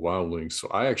Buffalo Wild Wings. So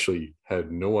I actually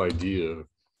had no idea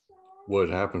what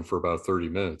had happened for about 30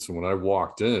 minutes. And when I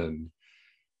walked in,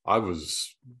 I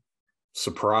was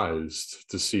surprised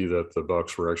to see that the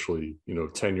Bucs were actually,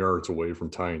 10 yards away from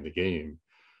tying the game.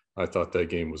 I thought that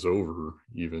game was over,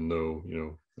 even though,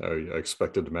 I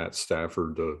expected Matt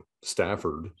Stafford to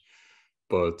Stafford.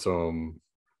 But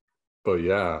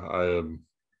yeah,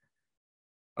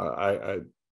 I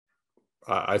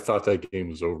thought that game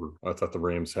was over. I thought the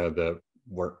Rams had that.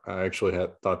 I actually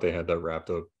thought they had that wrapped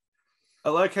up. I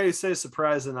like how you say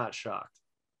surprised and not shocked.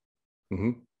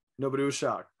 Mm-hmm. Nobody was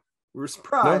shocked. We were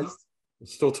surprised. No,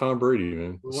 it's still Tom Brady,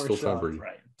 man. We It's weren't still shocked. Tom Brady.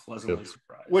 Right. Pleasantly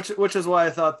surprised. Which is why I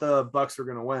thought the Bucs were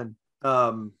going to win.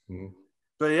 Mm-hmm.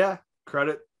 But yeah,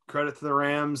 credit to the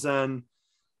Rams, and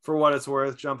for what it's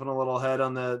worth, jumping a little ahead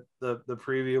on the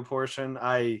preview portion,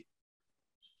 I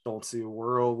don't see a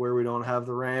world where we don't have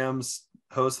the Rams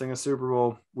hosting a Super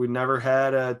Bowl. We never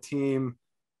had a team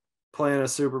playing a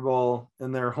Super Bowl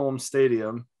in their home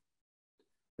stadium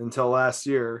until last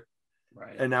year.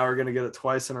 Right. And now we're going to get it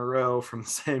twice in a row from the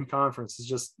same conference.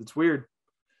 It's weird.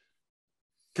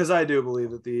 Because I do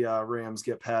believe that the Rams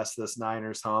get past this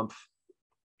Niners hump.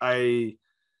 I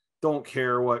don't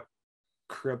care what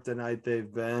kryptonite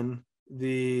they've been.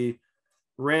 The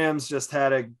Rams just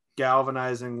had a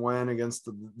galvanizing win against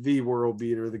the world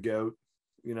beater, the GOAT,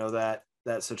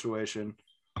 that situation.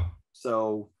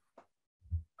 So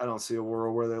I don't see a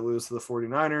world where they lose to the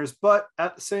 49ers, but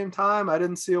at the same time, I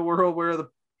didn't see a world where the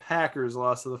Packers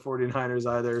lost to the 49ers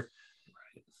either.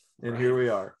 Right. And here we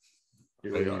are.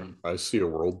 I see a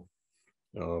world.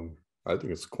 I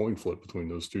think it's a coin flip between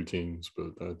those two teams,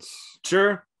 but that's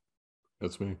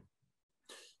me.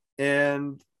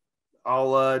 And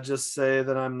I'll just say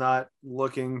that I'm not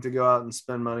looking to go out and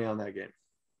spend money on that game.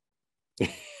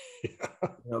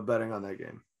 Yeah. Betting on that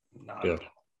game. Not at all.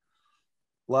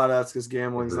 A lot of that's because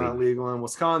gambling's not legal in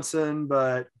Wisconsin,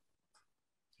 but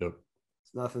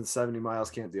it's nothing 70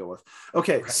 miles can't deal with.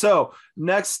 Okay, so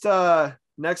next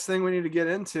thing we need to get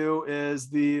into is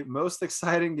the most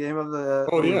exciting game of the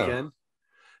weekend.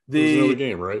 The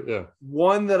game, right? Yeah.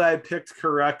 One that I picked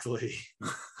correctly,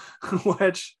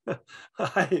 which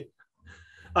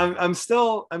I'm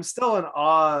still in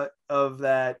awe of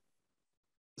that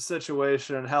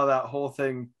situation and how that whole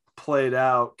thing played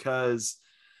out, because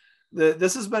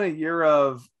this has been a year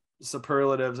of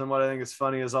superlatives, and what I think is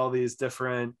funny is all these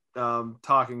different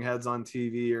talking heads on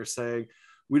TV are saying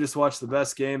we just watched the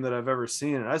best game that I've ever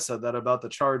seen, and I said that about the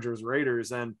Chargers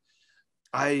Raiders, and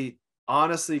I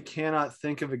honestly cannot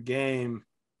think of a game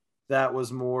that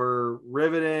was more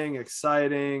riveting,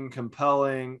 exciting,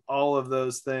 compelling, all of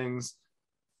those things.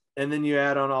 And then you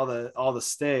add on all the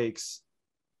stakes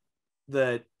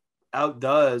that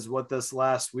outdoes what this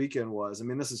last weekend was. I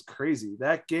mean, this is crazy.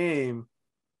 That game,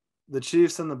 the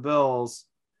Chiefs and the Bills,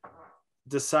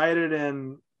 decided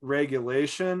in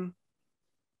regulation.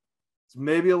 It's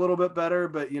maybe a little bit better,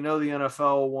 but the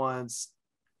NFL wants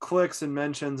clicks and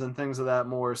mentions and things of that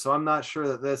more. So I'm not sure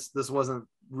that this wasn't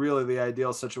really the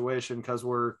ideal situation, because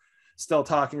we're still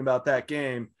talking about that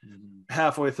game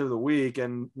halfway through the week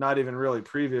and not even really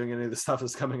previewing any of the stuff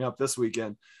that's coming up this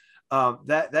weekend.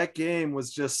 That game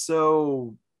was just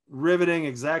so riveting,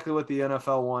 exactly what the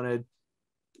NFL wanted.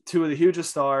 Two of the hugest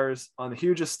stars on the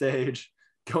hugest stage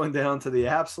going down to the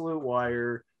absolute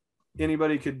wire.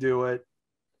 Anybody could do it.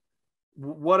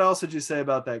 What else did you say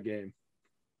about that game?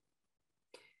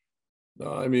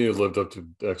 I mean, it lived up to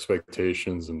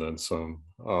expectations and then some.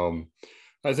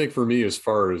 I think for me, as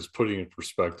far as putting in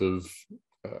perspective,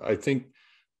 I think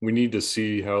we need to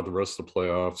see how the rest of the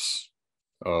playoffs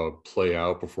play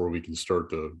out before we can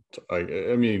start to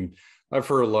I mean, I've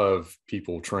heard a lot of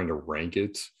people trying to rank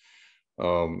it.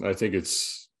 I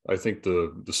think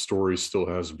the story still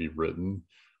has to be written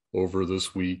over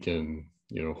this week, and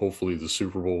hopefully the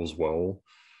Super Bowl as well.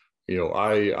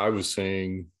 I was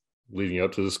saying leading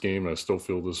up to this game, and I still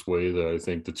feel this way, that I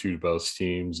think the two best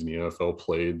teams in the NFL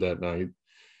played that night,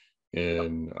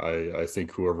 and I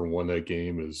think whoever won that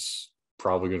game is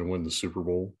probably going to win the Super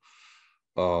Bowl.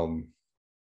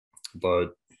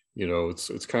 But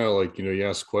it's kind of like, you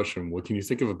ask the question, well, can you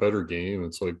think of a better game?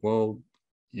 It's like, well,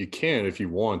 you can if you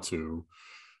want to,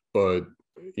 but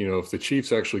if the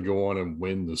Chiefs actually go on and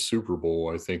win the Super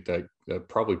Bowl, I think that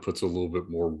probably puts a little bit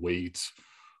more weight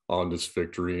on this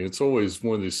victory. It's always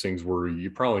one of these things where you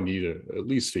probably need at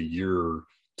least a year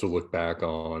to look back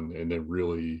on and then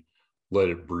really let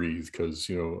it breathe. Because,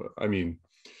 I mean,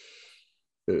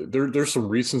 there's some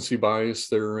recency bias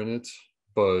there in it,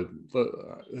 but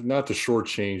not to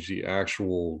shortchange the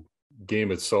actual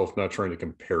game itself, not trying to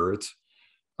compare it.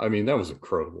 I mean, that was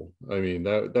incredible. I mean,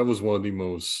 that was one of the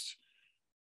most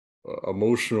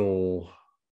emotional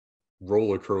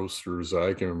roller coasters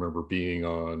I can remember being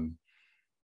on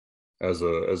as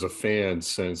a fan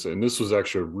since, and this was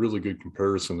actually a really good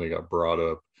comparison that got brought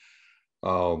up.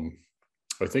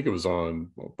 I think it was on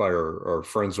by our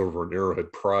friends over in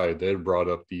Arrowhead Pride. They had brought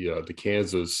up the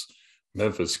Kansas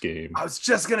Memphis game. I was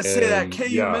just gonna say that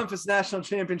KU Memphis National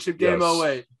Championship game.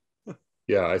 Yes. 08.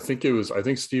 Yeah, I think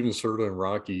Steven Serta and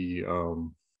Rocky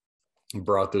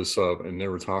brought this up, and they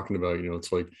were talking about,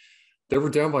 it's like they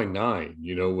were down by 9,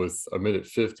 with a minute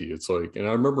 50. It's like, and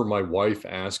I remember my wife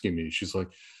asking me, she's like,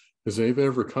 has anybody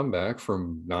ever come back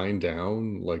from 9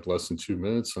 down, like less than 2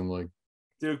 minutes? I'm like,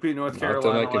 Duke beat North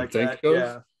Carolina. Not that I can think of.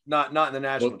 Yeah. Not in the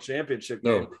national championship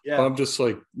game. No, yeah. I'm just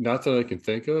like, not that I can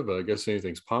think of, but I guess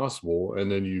anything's possible. And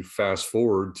then you fast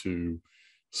forward to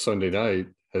Sunday night.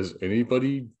 Has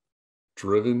anybody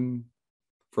driven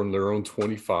from their own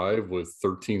 25 with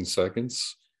 13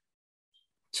 seconds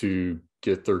to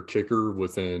get their kicker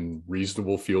within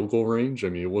reasonable field goal range? I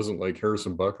mean, it wasn't like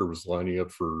Harrison Butker was lining up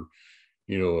for,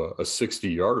 a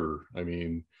 60-yarder. I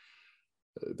mean,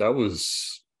 that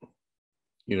was,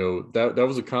 that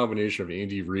was a combination of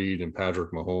Andy Reid and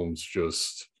Patrick Mahomes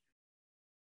just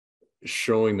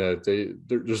showing that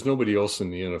there's nobody else in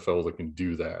the NFL that can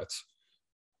do that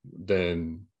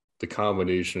than the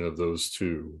combination of those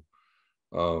two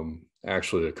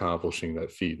actually accomplishing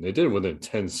that feat. And they did it within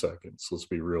 10 seconds, let's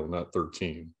be real, not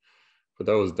 13. But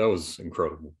that was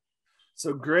incredible.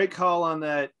 So great call on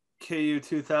that KU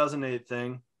 2008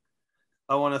 thing.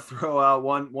 I want to throw out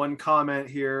one comment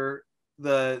here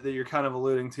that you're kind of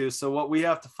alluding to. So what we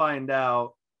have to find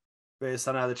out based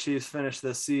on how the Chiefs finish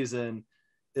this season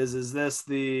is this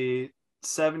the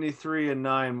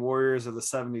 73-9 Warriors or the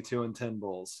 72-10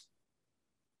 Bulls?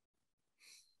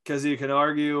 Because you can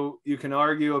argue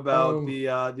about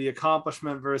the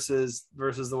accomplishment versus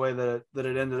the way that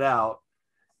it ended out.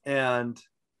 And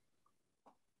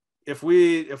if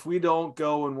we don't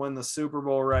go and win the Super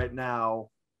Bowl right now,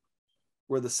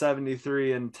 we're the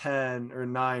 73-10 or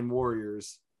 9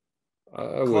 Warriors.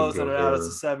 Closing it out as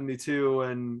a 72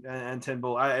 and 10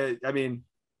 Bull. I mean,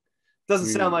 doesn't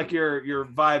sound like you're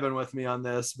vibing with me on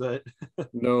this, but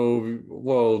no.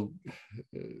 Well,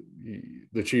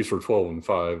 the Chiefs were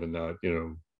 12-5 and not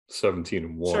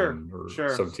 17-1 or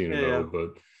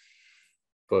 17-0.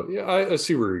 But yeah, I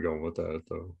see where you're going with that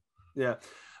though. Yeah.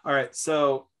 All right.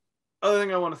 So other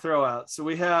thing I want to throw out. So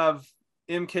we have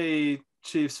MK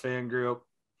Chiefs fan group.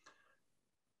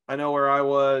 I know where I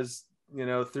was,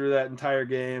 through that entire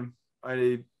game.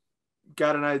 I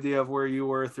got an idea of where you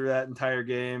were through that entire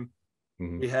game.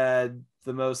 Mm-hmm. We had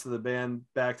the most of the band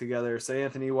back together. So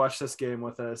Anthony, you watched this game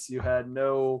with us. You had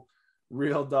no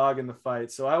real dog in the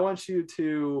fight. So I want you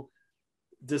to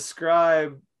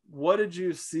describe, what did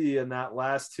you see in that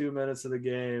last 2 minutes of the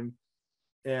game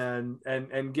and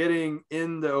getting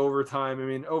into overtime? I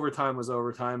mean, overtime was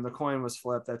overtime. The coin was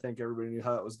flipped. I think everybody knew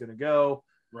how it was going to go.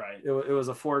 Right. It was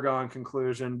a foregone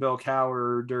conclusion. Bill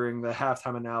Cowher during the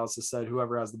halftime analysis said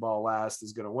whoever has the ball last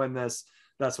is going to win this.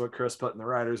 That's what Chris put in the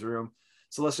writer's room.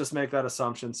 So let's just make that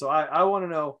assumption. So I want to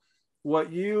know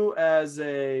what you, as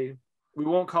we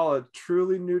won't call it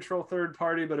truly neutral third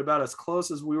party, but about as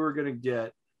close as we were going to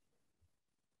get,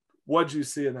 what'd you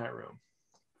see in that room?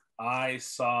 I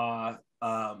saw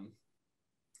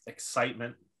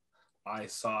excitement. I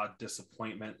saw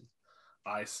disappointment.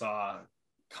 I saw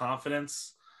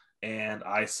confidence, and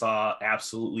I saw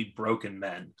absolutely broken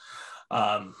men.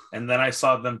 And then I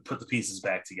saw them put the pieces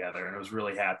back together, and I was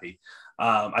really happy.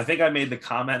 I think I made the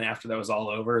comment after that was all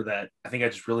over that I think I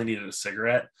just really needed a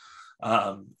cigarette.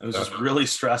 It was just really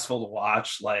stressful to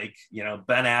watch, like,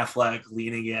 Ben Affleck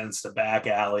leaning against a back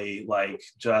alley, like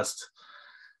just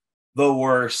the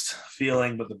worst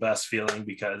feeling, but the best feeling,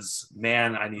 because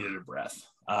man, I needed a breath.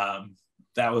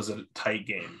 That was a tight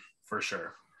game for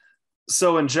sure.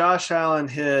 So when Josh Allen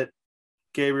hit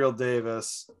Gabriel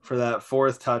Davis for that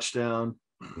fourth touchdown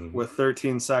with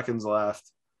 13 seconds left,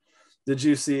 did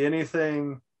you see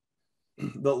anything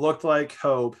that looked like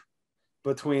hope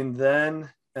between then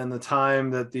and the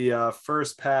time that the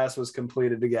first pass was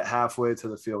completed to get halfway to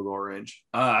the field goal range?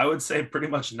 I would say pretty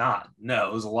much not. No,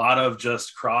 it was a lot of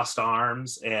just crossed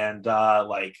arms and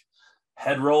like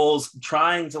head rolls,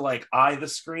 trying to like eye the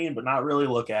screen, but not really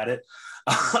look at it.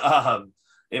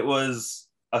 It was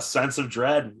a sense of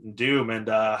dread and doom. And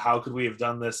how could we have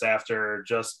done this after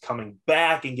just coming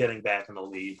back and getting back in the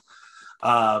lead?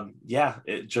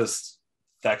 It just,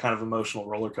 that kind of emotional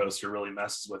roller coaster really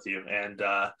messes with you. And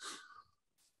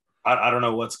I don't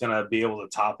know what's going to be able to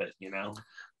top it,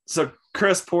 So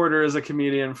Chris Porter is a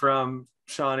comedian from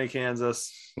Shawnee,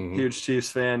 Kansas, huge Chiefs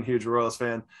fan, huge Royals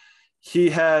fan.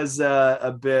 He has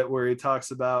a bit where he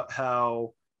talks about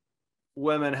how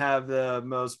women have the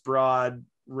most broad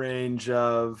range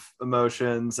of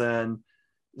emotions and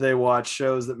they watch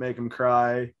shows that make them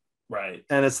cry. Right.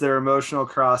 And it's their emotional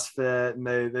CrossFit and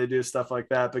they do stuff like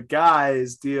that. But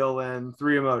guys deal in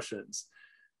 3 emotions.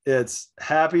 It's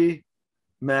happy,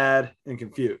 mad, and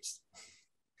confused.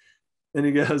 And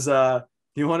he goes,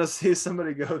 you want to see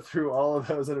somebody go through all of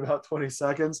those in about 20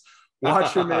 seconds?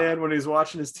 Watch your man when he's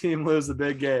watching his team lose the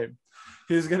big game.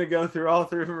 He's going to go through all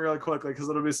 3 of them really quickly because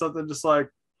it'll be something just like,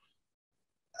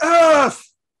 F!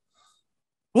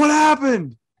 What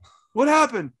happened? What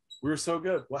happened? We were so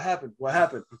good. What happened? What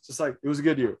happened? It's just like, it was a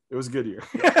good year. It was a good year.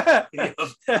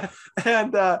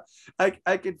 And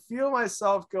I could feel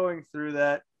myself going through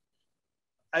that.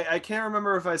 I can't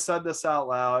remember if I said this out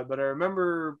loud, but I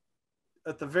remember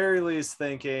at the very least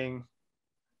thinking,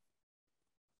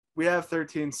 we have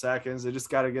 13 seconds. They just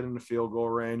got to get in the field goal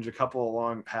range, a couple of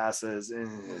long passes.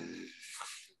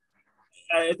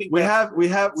 I think we have 3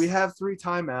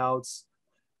 timeouts.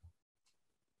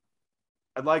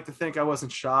 I'd like to think I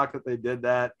wasn't shocked that they did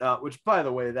that, which, by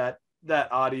the way, that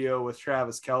audio with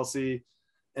Travis Kelce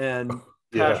and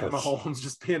Patrick Mahomes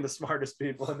just being the smartest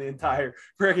people in the entire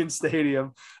friggin'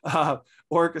 stadium,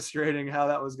 orchestrating how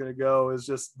that was going to go is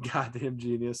just goddamn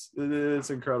genius. It's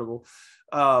incredible.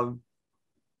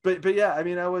 But yeah, I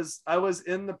mean, I was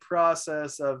in the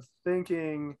process of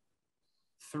thinking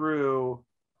through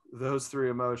those 3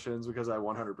 emotions because I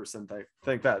 100%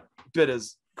 think that bit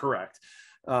is correct.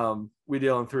 We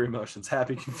deal in 3 emotions: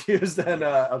 happy, confused, and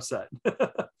upset.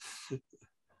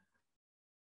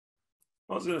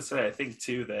 I was going to say, I think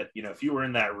too that, if you were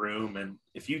in that room and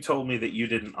if you told me that you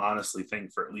didn't honestly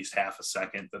think for at least half a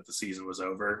second that the season was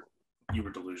over, you were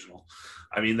delusional.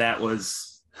 I mean, that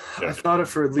was, I thought it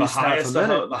for at least half a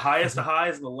minute. The highest of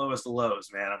highs and the lowest of lows,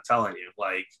 man. I'm telling you,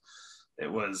 like,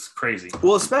 it was crazy.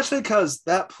 Well, especially because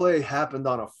that play happened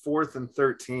on a 4th and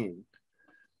 13.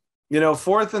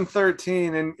 4th and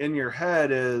 13 in your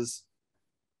head is,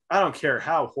 I don't care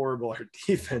how horrible our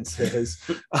defense is.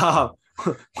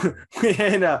 We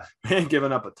ain't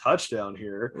giving up a touchdown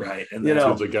here. Right. And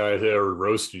the guy there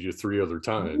roasted you 3 other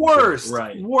times. Worst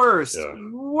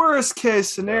case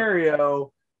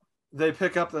scenario, they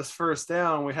pick up this first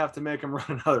down. We have to make them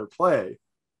run another play,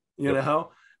 you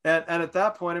know? And at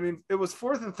that point, I mean, it was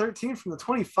 4th and 13 from the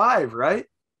 25, right?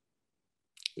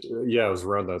 Yeah, it was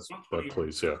around that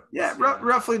place. Yeah,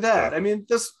 roughly that. Yeah. I mean,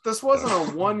 this wasn't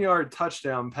a 1-yard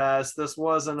touchdown pass. This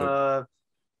wasn't a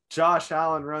Josh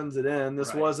Allen runs it in.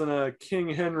 This wasn't a King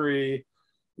Henry,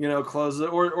 closes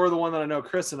it, or the one that I know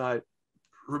Chris and I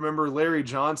remember Larry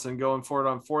Johnson going for it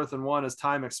on 4th and 1 as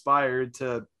time expired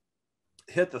to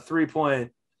hit the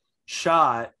 3-point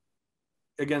shot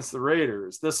against the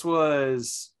Raiders. This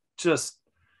was just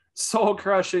soul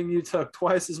crushing. You took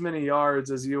twice as many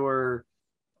yards as you were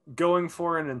going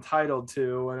for and entitled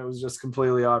to, and it was just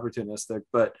completely opportunistic.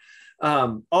 But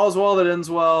all's well that ends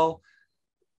well.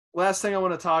 Last thing I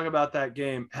want to talk about that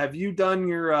game. Have you done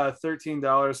your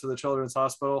 $13 for the Children's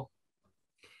Hospital?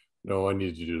 No, I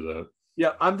need to do that.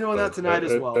 Yeah, I'm doing that tonight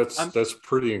as well. That's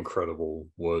pretty incredible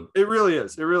what it really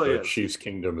is. It really is. Chiefs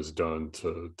Kingdom has done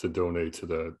to donate to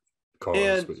that cause.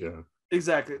 And but yeah,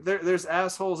 exactly. There's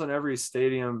assholes in every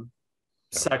stadium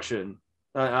section.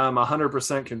 I'm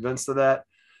 100% convinced of that.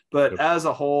 But as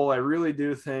a whole, I really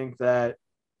do think that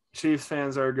Chiefs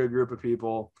fans are a good group of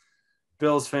people.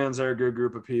 Bills fans are a good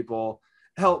group of people.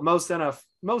 Hell, most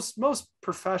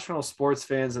professional sports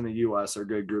fans in the U.S. are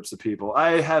good groups of people.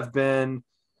 I have been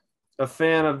a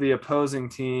fan of the opposing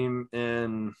team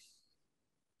in,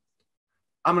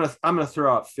 I'm gonna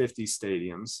throw out 50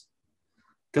 stadiums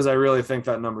because I really think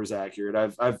that number is accurate.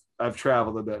 I've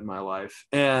traveled a bit in my life,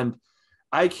 and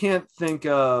I can't think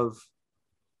of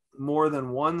more than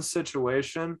one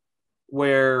situation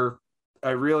where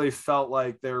I really felt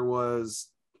like there was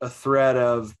a threat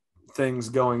of things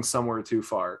going somewhere too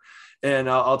far. And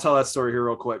I'll tell that story here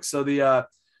real quick. So the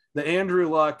Andrew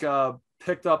Luck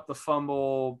picked up the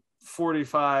fumble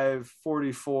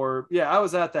 45-44. Yeah, I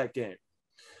was at that game.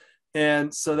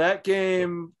 And so that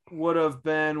game would have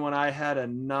been when I had a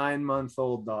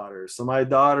 9-month-old daughter. So my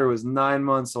daughter was 9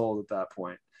 months old at that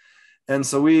point. And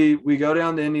so we go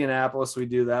down to Indianapolis. We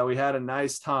do that. We had a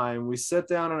nice time. We sit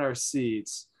down in our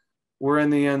seats. we're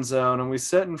in the end zone, and we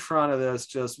sit in front of this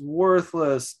just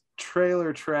worthless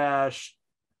trailer trash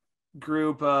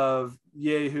group of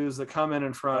yahoos that come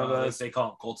in front of us. They call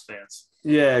them Colts fans.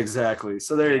 Yeah, exactly.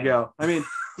 So there you go. I mean,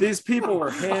 these people were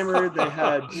hammered. They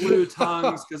had blue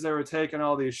tongues because they were taking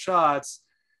all these shots,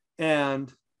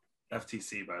 and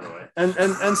FTC, by the way.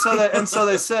 And so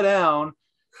they sit down,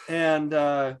 and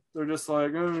they're just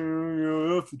like,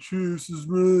 oh, F the Chiefs is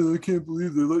really, I can't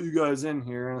believe they let you guys in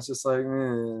here. And it's just like,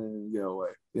 go away,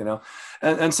 you know.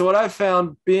 And so what I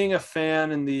found being a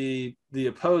fan in the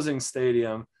opposing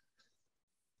stadium,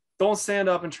 don't stand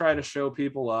up and try to show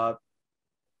people up.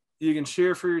 You can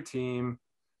cheer for your team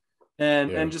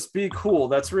and just be cool.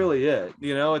 That's really it.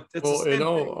 You know, it's well, and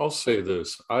I'll say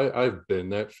this. I've been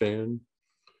that fan,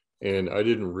 and I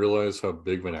didn't realize how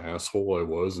big of an asshole I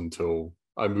was until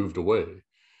I moved away.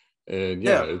 And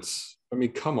I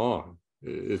mean, come on.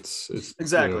 It's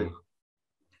exactly. You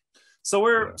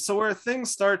know, so where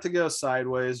things start to go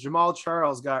sideways, Jamal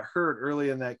Charles got hurt early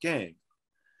in that game.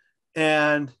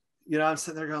 And you know, I'm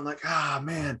sitting there going like,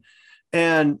 man.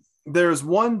 And there's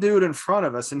one dude in front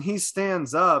of us, and he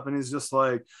stands up and he's just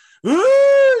like, yeah, your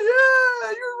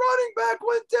running back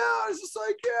went down. It's just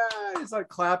like, yeah. He's like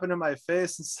clapping in my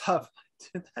face and stuff.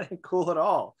 Dude, that ain't cool at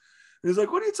all. And he's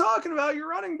like, what are you talking about? Your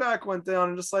running back went down.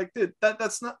 And just like, dude,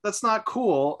 that's not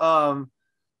cool.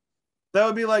 That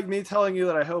would be like me telling you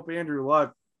that I hope Andrew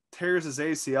Luck tears his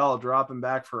ACL dropping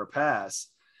back for a pass.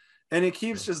 And he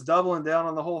keeps just doubling down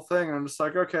on the whole thing. And I'm just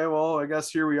like, okay, well, I guess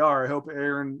here we are. I hope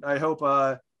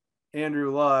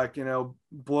Andrew Luck, you know,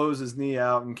 blows his knee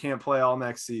out and can't play all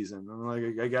next season. I'm like,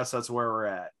 I guess that's where we're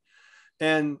at.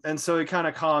 And so he kind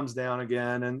of calms down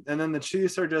again. And then the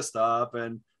Chiefs are just up,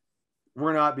 and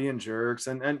we're not being jerks.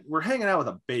 And we're hanging out with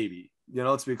a baby, you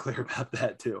know, let's be clear about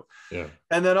that too. Yeah.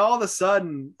 And then all of a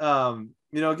sudden,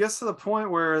 you know, it gets to the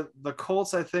point where the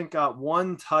Colts, I think, got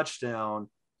one touchdown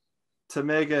to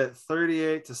make it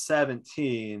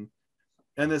 38-17.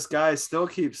 And this guy still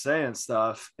keeps saying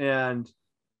stuff. And,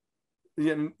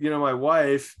 you know, my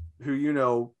wife, who you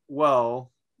know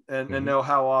well and know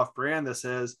how off brand this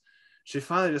is, she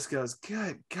finally just goes,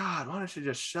 good God, why don't you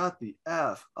just shut the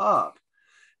F up?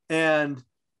 And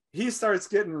he starts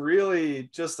getting really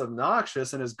just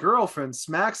obnoxious, and his girlfriend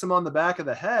smacks him on the back of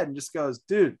the head and just goes,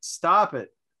 dude, stop it.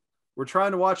 We're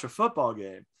trying to watch a football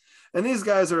game. And these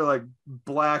guys are like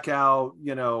blackout,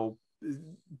 you know,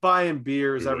 buying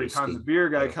beers every time the beer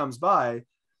guy comes by.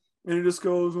 And he just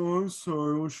goes, oh, I'm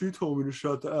sorry. Well, she told me to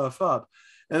shut the F up.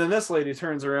 And then this lady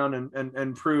turns around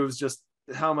and proves just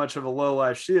how much of a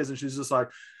lowlife she is. And she's just like,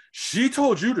 she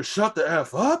told you to shut the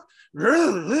F up?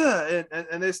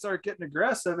 And they start getting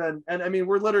aggressive. And I mean,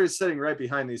 we're literally sitting right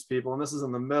behind these people. And this is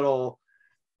in the middle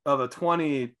of a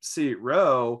 20-seat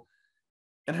row.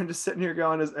 And I'm just sitting here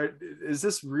going, is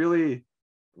this really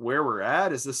where we're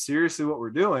at? Is this seriously what we're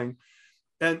doing?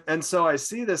 And so I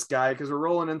see this guy, because we're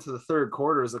rolling into the third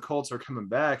quarter as the Colts are coming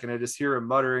back, and I just hear him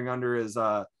muttering under his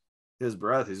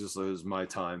breath. He's just like, this is my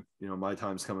time. You know, my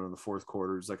time's coming in the fourth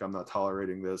quarter. He's like, I'm not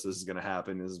tolerating this. This is going to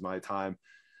happen. This is my time.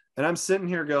 And I'm sitting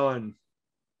here going,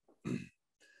 you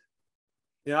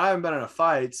know, I haven't been in a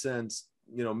fight since,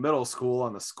 you know, middle school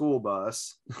on the school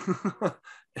bus.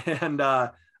 And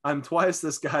I'm twice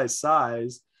this guy's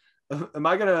size. Am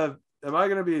I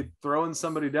gonna be throwing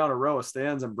somebody down a row of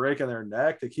stands and breaking their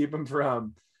neck to keep them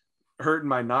from hurting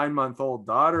my 9-month-old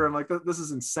daughter? I'm like, this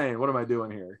is insane. What am I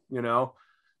doing here? You know?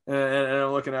 And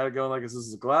I'm looking at it going like, is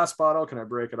this a glass bottle? Can I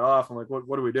break it off? I'm like,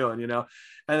 what are we doing? You know?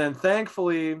 And then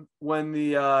thankfully, when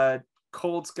the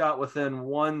Colts got within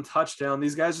one touchdown,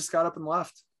 these guys just got up and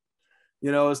left.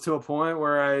 You know, it was to a point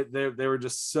where they were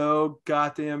just so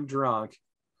goddamn drunk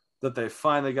that they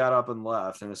finally got up and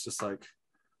left. And it's just like,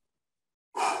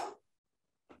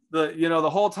 the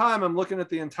whole time I'm looking at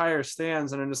the entire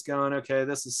stands and I'm just going, okay,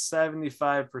 this is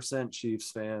 75%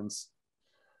 Chiefs fans.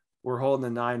 We're holding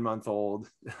a 9-month-old.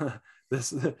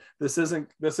 This isn't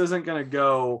going to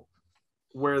go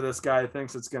where this guy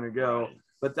thinks it's going to go. Right.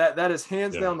 But that is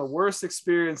hands down the worst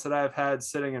experience that I've had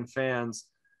sitting in stands.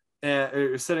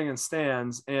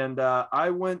 And I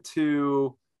went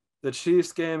to the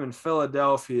Chiefs game in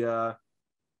Philadelphia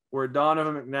where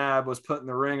Donovan McNabb was put in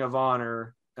the Ring of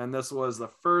Honor. And this was the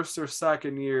first or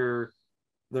second year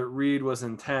that Reed was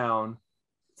in town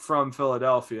from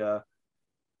Philadelphia.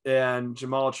 And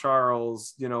Jamal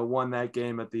Charles, you know, won that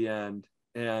game at the end.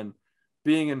 And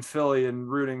being in Philly and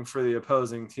rooting for the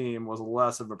opposing team was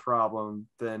less of a problem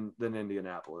than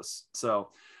Indianapolis. So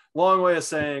long way of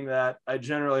saying that I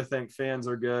generally think fans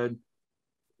are good,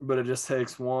 but it just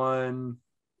takes one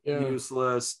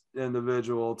useless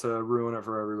individual to ruin it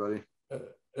for everybody.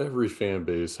 every fan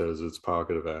base has its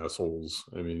pocket of assholes.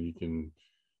 I mean, you can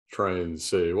try and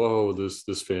say, "Well, this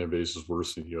fan base is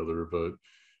worse than the other," but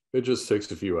it just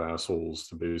takes a few assholes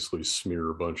to basically smear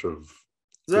a bunch of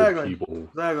good people,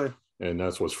 Exactly. and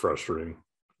that's what's frustrating.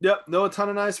 Yep. Know a ton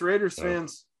of nice Raiders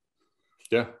fans.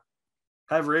 Yeah.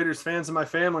 I have Raiders fans in my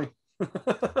family.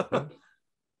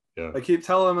 Yeah. I keep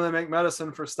telling them they make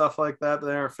medicine for stuff like that, but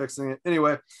they aren't fixing it.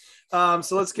 Anyway, so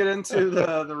let's get into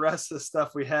the rest of the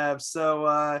stuff we have.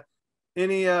 So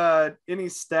any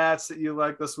stats that you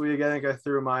like this week? I think I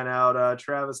threw mine out.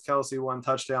 Travis Kelce 1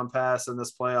 touchdown pass in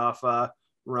this playoff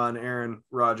run. Aaron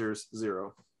Rodgers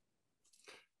 0.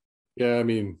 Yeah, I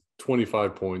mean,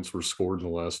 25 points were scored in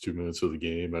the last 2 minutes of the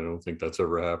game. I don't think that's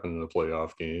ever happened in a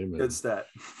playoff game. Good stat.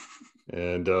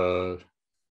 And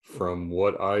from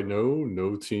what I know,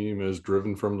 no team has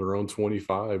driven from their own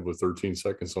 25 with 13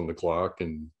 seconds on the clock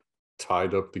and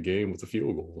tied up the game with a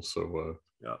field goal. So,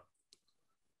 yeah,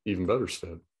 even better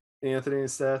stat. Anthony,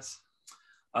 stats.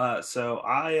 So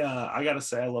I gotta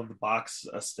say I love the box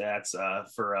stats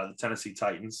for the Tennessee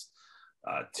Titans.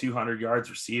 200 yards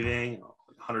receiving,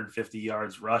 150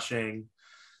 yards rushing.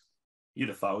 You'd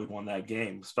have thought we'd won that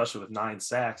game, especially with 9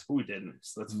 sacks, but we didn't.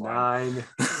 So that's fine. 9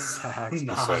 sacks.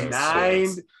 Nine.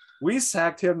 We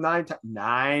sacked him 9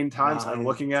 times. I'm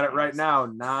looking at it right now.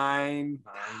 9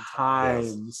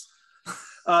 times.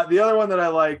 The other one that I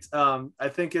liked, I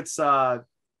think it's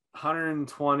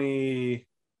 120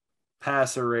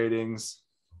 passer ratings.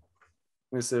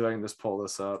 Let me see if I can just pull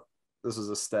this up. This is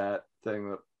a stat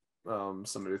thing that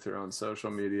somebody threw on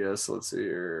social media. So let's see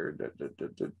here.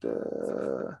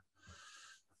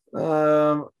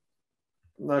 I'm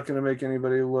not going to make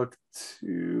anybody look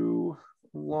too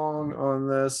long on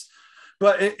this,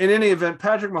 but in any event,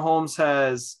 Patrick Mahomes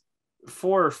has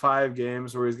 4 or 5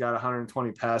 games where he's got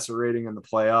 120 passer rating in the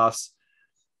playoffs,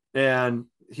 and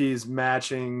he's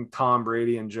matching Tom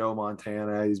Brady and Joe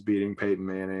Montana. He's beating Peyton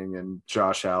Manning, and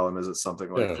Josh Allen is at something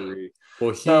like 3.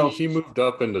 Well, he moved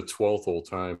up into 12th all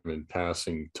time in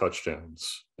passing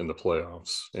touchdowns in the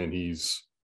playoffs, and he's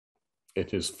in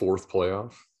his 4th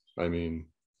playoff. I mean,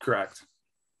 correct.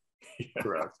 Yeah.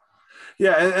 Correct.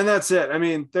 Yeah, and that's it. I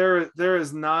mean, there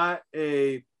is not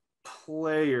a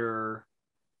player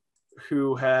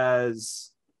who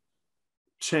has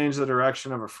changed the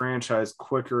direction of a franchise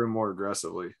quicker and more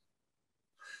aggressively.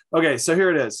 Okay, so here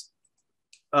it is.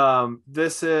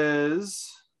 This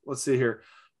is, let's see here.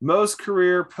 Most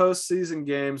career postseason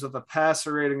games with a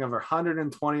passer rating of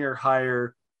 120 or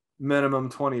higher, minimum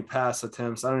 20 pass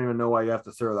attempts. I don't even know why you have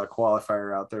to throw that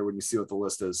qualifier out there when you see what the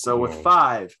list is. So with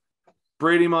 5,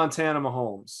 Brady, Montana,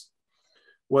 Mahomes.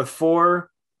 With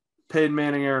 4, Peyton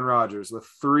Manning, Aaron Rodgers. With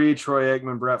 3, Troy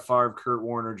Aikman, Brett Favre, Kurt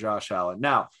Warner, Josh Allen.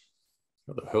 Now,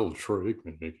 how the hell is Troy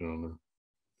Aikman making on there?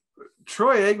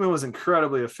 Troy Aikman was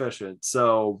incredibly efficient.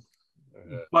 So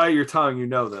bite your tongue, you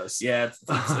know this. Yeah,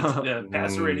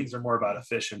 passer ratings are more about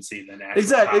efficiency than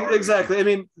actual exactly. I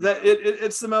mean, that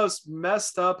it's the most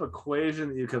messed up equation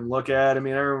that you can look at. I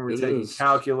mean, I remember taking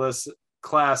calculus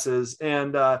classes,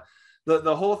 and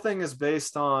the whole thing is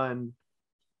based on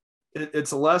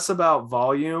it's less about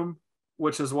volume,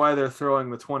 which is why they're throwing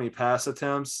the 20 pass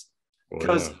attempts.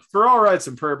 Because for all rights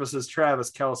and purposes,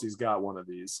 Travis Kelce's got one of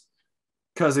these.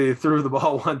 Because he threw the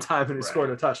ball one time and he scored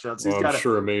a touchdown. So I'm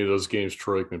sure in many of those games,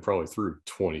 Troy Aikman probably threw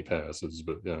 20 passes,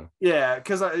 but yeah. Yeah,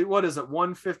 because what is it?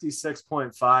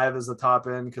 156.5 is the top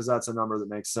end, because that's a number that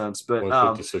makes sense. But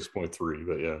 156.3,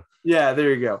 but yeah. Yeah,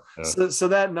 there you go. Yeah. So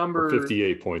that number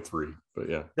 58.3, but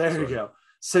yeah. There you go.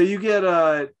 So you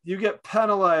get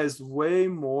penalized way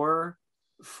more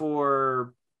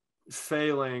for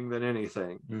failing than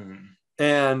anything. Mm-hmm.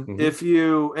 And if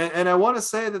you, and I want to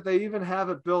say that they even have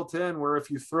it built in where if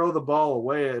you throw the ball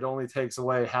away, it only takes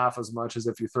away half as much as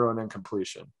if you throw an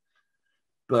incompletion.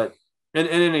 But in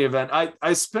any event,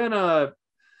 I spent a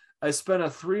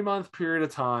 3-month period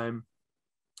of time,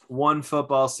 1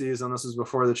 football season. This is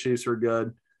before the Chiefs were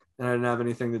good and I didn't have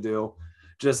anything to do,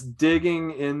 just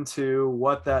digging into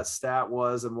what that stat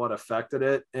was and what affected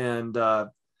it. And,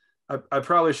 I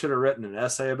probably should have written an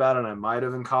essay about it. I might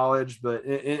have in college, but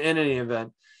in any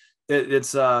event,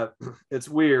 it's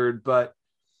weird. But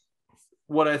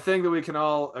what I think that we can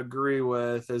all agree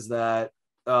with is that,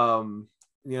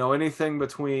 anything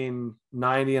between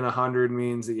 90 and 100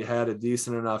 means that you had a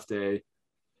decent enough day.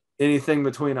 Anything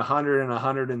between 100 and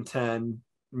 110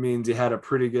 means you had a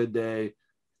pretty good day.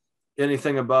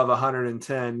 Anything above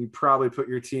 110, you probably put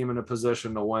your team in a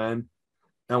position to win.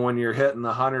 And when you're hitting the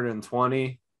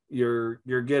 120, you're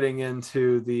getting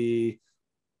into the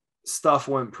stuff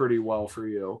went pretty well for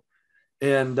you.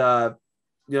 And, I'll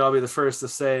be the first to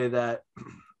say that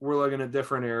we're looking at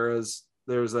different eras.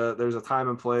 a time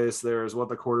and place. There's what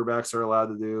the quarterbacks are allowed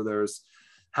to do. There's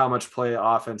how much play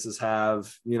offenses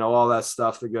have, all that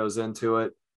stuff that goes into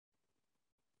it.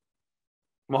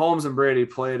 Mahomes and Brady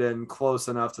played in close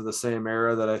enough to the same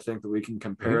era that I think that we can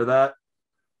compare that.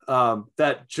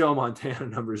 That Joe Montana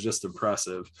number is just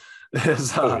impressive.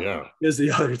 Is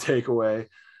the other takeaway.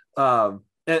 And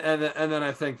then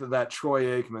I think that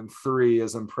Troy Aikman 3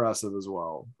 is impressive as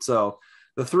well. So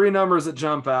the 3 numbers that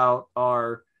jump out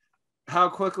are how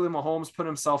quickly Mahomes put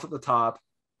himself at the top,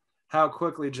 how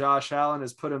quickly Josh Allen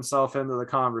has put himself into the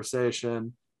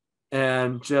conversation,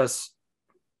 and just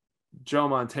Joe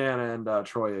Montana and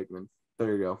Troy Aikman.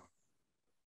 There you go.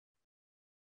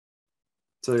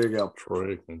 So there you go.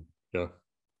 Troy Aikman. Yeah.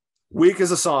 Weak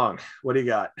as a song. What do you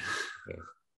got?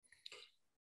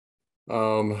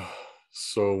 Yeah.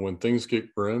 So when things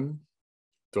get grim,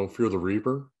 don't fear the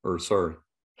Reaper. Or sorry,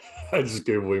 I just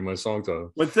gave away my song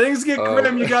title. When things get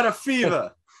grim, you got a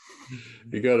fever.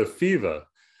 You got a fever.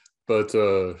 But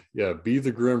be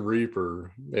the Grim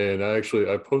Reaper. And I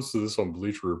posted this on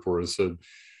Bleacher Report. I said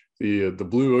the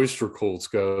Blue Oyster Cult's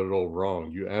got it all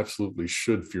wrong. You absolutely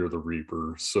should fear the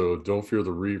Reaper. So Don't Fear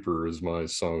the Reaper is my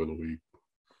song of the week.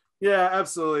 Yeah,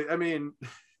 absolutely. I mean,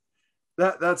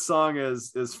 that song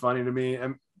is funny to me.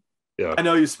 And yeah, I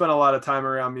know you spent a lot of time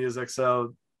around music,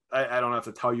 so I don't have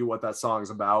to tell you what that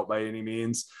song's about by any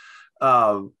means.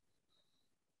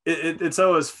 It's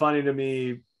always funny to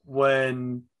me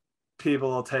when people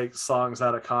will take songs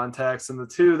out of context, and the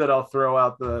 2 that I'll throw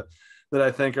out that I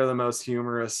think are the most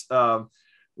humorous.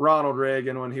 Ronald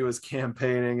Reagan, when he was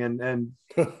campaigning, and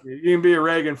you can be a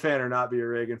Reagan fan or not be a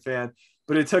Reagan fan,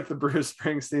 but he took the Bruce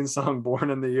Springsteen song "Born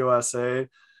in the USA,"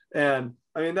 and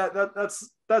I mean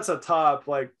that's a top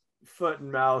like foot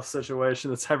and mouth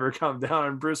situation that's ever come down.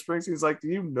 And Bruce Springsteen's like, do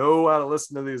you know how to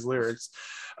listen to these lyrics?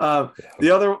 The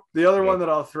other one that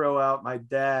I'll throw out, my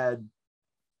dad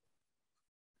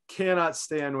cannot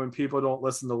stand when people don't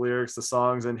listen to lyrics to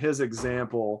songs, and his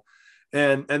example,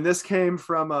 and this came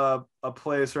from a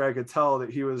place where I could tell that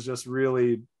he was just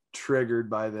really triggered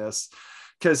by this,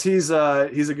 because he's a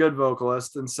good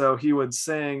vocalist, and so he would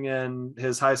sing in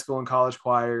his high school and college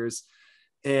choirs,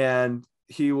 and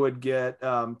he would get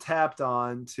tapped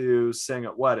on to sing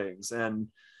at weddings. And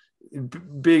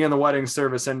being in the wedding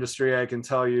service industry, I can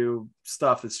tell you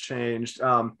stuff that's changed.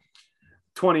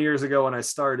 20 years ago when I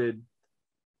started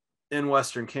in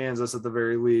Western Kansas, at the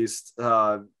very least,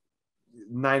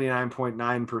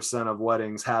 99.9% of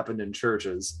weddings happened in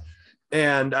churches.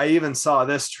 And I even saw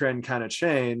this trend kind of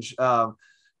change.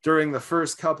 During the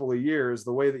first couple of years,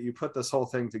 the way that you put this whole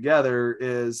thing together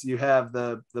is you have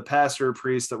the pastor or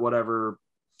priest at whatever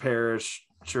parish,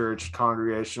 church,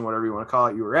 congregation, whatever you want to call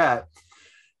it, you were at,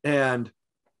 and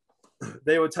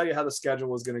they would tell you how the schedule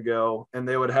was going to go, and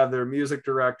they would have their music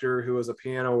director, who was a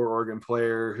piano or organ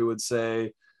player, who would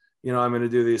say, I'm going to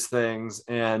do these things,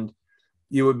 and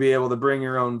you would be able to bring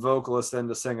your own vocalist in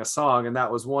to sing a song. And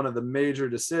that was one of the major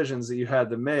decisions that you had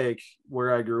to make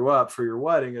where I grew up for your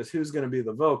wedding, is who's going to be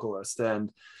the vocalist. And,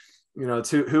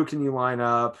 who can you line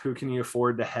up? Who can you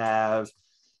afford to have?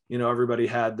 Everybody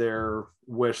had their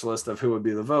wish list of who would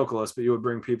be the vocalist, but you would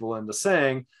bring people in to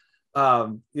sing.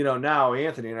 Now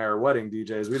Anthony and I are wedding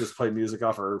DJs. We just play music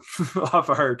off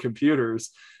our computers,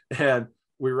 and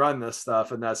we run this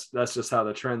stuff. And that's just how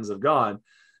the trends have gone.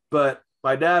 But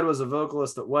my dad was a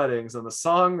vocalist at weddings, and the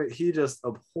song that he just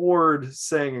abhorred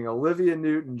singing, Olivia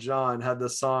Newton-John had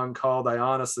this song called "I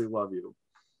Honestly Love You."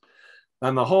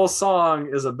 And the whole song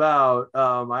is about,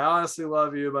 I honestly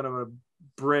love you, but I'm going to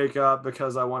break up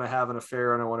because I want to have an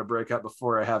affair, and I want to break up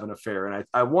before I have an affair. And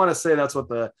I want to say that's what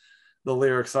the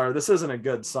lyrics are. This isn't a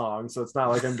good song, so it's not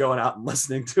like I'm going out and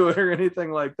listening to it or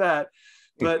anything like that.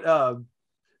 But,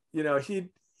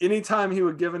 anytime he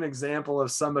would give an example of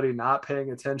somebody not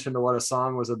paying attention to what a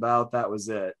song was about, that was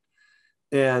it.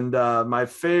 And my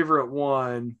favorite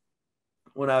one,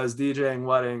 when I was DJing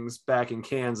weddings back in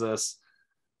Kansas,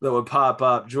 that would pop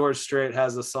up, George Strait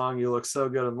has a song, "You Look So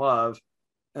Good in Love,"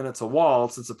 and it's a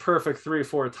waltz. It's a perfect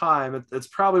 3/4 time. It's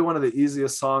probably one of the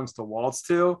easiest songs to waltz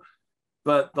to,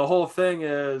 but the whole thing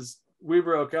is, we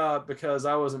broke up because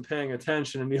I wasn't paying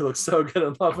attention, and you look so good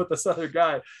in love with this other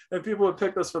guy, and people would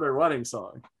pick this for their wedding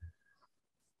song.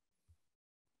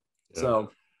 Yeah. So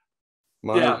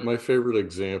my favorite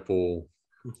example,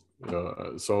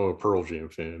 so I'm a Pearl Jam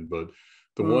fan, but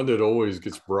the one that always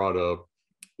gets brought up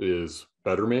is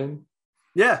Better Man.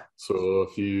 Yeah. So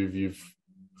if you've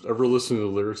ever listened to the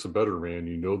lyrics of Better Man,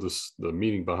 the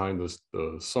meaning behind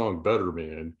the song Better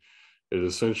Man. It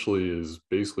essentially is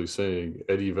basically saying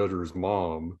Eddie Vedder's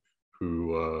mom,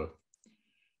 who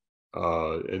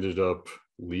ended up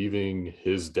leaving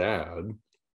his dad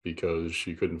because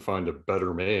she couldn't find a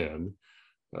better man.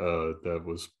 That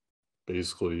was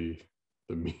basically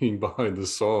the meaning behind the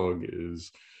song.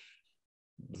 Is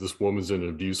this woman's in an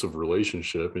abusive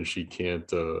relationship and she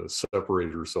can't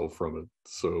separate herself from it.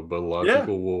 So, but a lot of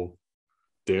people will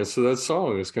dance to that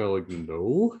song. It's kind of like,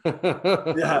 no,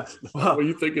 Yeah. Well, what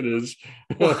you think it is.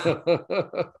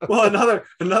 Well,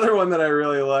 another one that I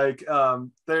really like.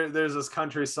 There's this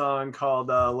country song called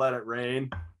 "Let It Rain."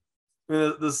 I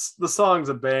mean, the song's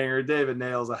a banger. David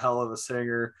Nail's a hell of a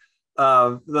singer.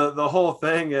 The whole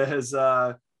thing is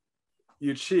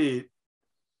you cheat,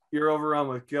 you're overwhelmed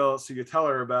with guilt, so you tell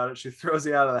her about it. She throws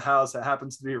you out of the house. It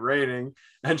happens to be raining,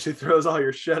 and she throws all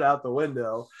your shit out the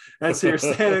window. And so you're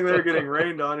standing there getting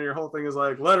rained on, and your whole thing is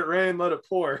like, "Let it rain, let it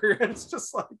pour." And it's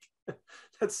just like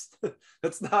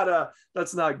that's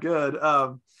not good.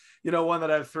 One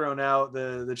that I've thrown out,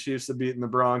 the Chiefs have beaten the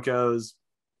Broncos.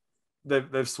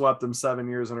 They've swept them 7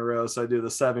 years in a row. So I do the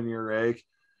 7-year rake.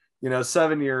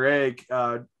 7-year rake.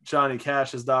 Johnny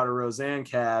Cash's daughter Roseanne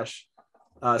Cash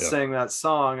sang that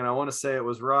song, and I want to say it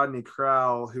was Rodney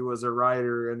Crowell, who was a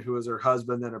writer and who was her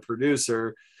husband and a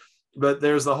producer. But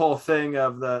there's the whole thing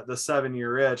of the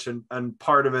 7-year itch, and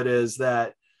part of it is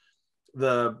that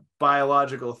the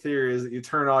biological theory is that you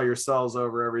turn all your cells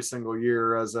over every single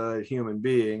year as a human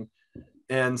being,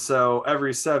 and so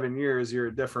every 7 years you're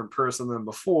a different person than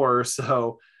before.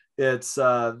 So it's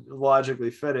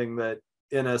logically fitting that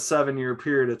in a 7-year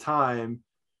period of time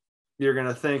you're going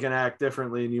to think and act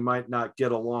differently, and you might not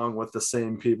get along with the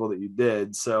same people that you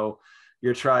did. So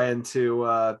you're trying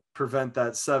to prevent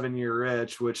that 7-year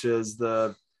itch, which is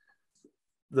the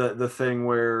thing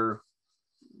where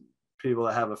people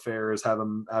that have affairs have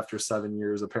them after 7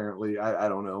 years. Apparently, I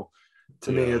don't know.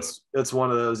 To me, it's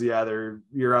one of those. You're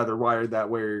either wired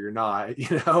that way or you're not.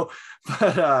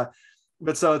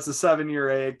 But so it's the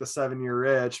 7-year ache, the 7-year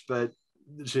itch, but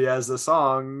she has the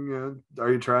song,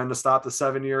 are you trying to stop the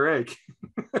 7-year ache?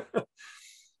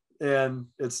 And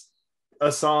it's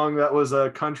a song that was a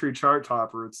country chart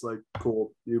topper. It's like,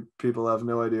 cool, you people have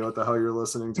no idea what the hell you're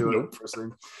listening to. Nope.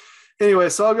 Anyway,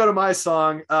 so I'll go to my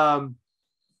song.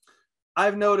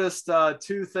 I've noticed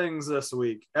 2 things this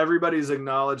week. Everybody's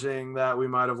acknowledging that we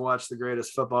might have watched the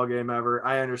greatest football game ever.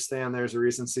 I understand there's a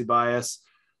recency bias,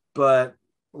 but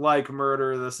like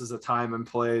murder, this is a time and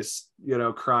place,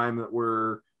 crime that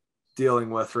we're dealing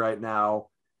with right now.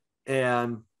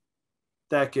 And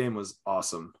that game was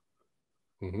awesome.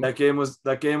 Mm-hmm.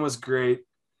 That game was great.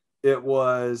 It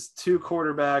was 2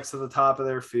 quarterbacks at the top of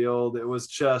their field. It was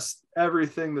just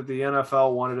everything that the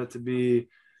NFL wanted it to be.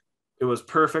 It was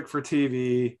perfect for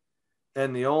TV.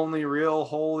 And the only real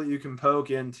hole that you can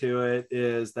poke into it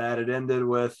is that it ended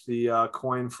with the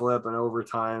coin flip and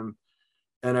overtime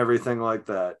and everything like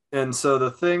that. And so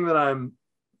the thing that I'm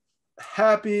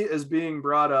happy is being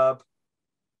brought up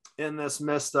in this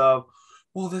midst of,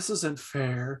 well, this isn't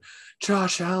fair,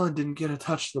 Josh Allen didn't get to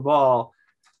touch the ball,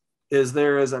 is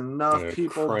there is enough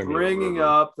people bringing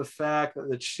up the fact that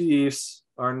the Chiefs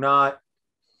are not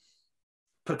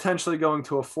potentially going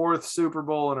to a 4th Super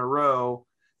Bowl in a row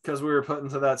because we were put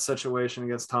into that situation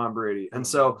against Tom Brady. And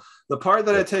so the part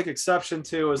that I take exception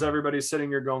to is everybody's sitting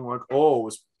here going like, oh, it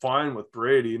was fine with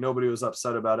Brady. Nobody was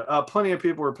upset about it. Plenty of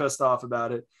people were pissed off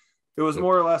about it. It was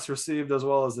more or less received as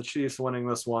well as the Chiefs winning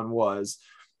this one was.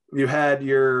 You had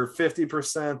your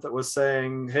 50% that was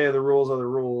saying, hey, the rules are the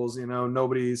rules.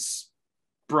 Nobody's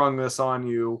sprung this on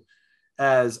you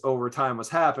as overtime was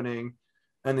happening.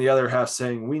 And the other half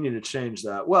saying, we need to change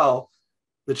that. Well,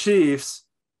 the Chiefs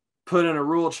put in a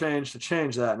rule change to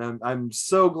change that. And I'm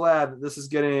so glad that this is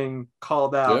getting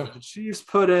called out. Yeah. The Chiefs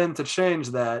put in to change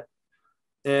that,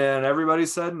 and everybody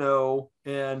said no.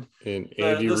 And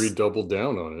Andy Reid doubled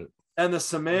down on it. And the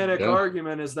semantic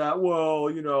argument is that, well,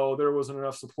 there wasn't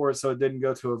enough support, so it didn't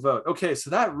go to a vote. Okay,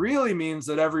 so that really means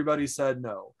that everybody said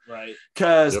no. Right.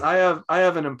 Because I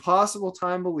have an impossible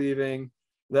time believing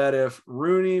that if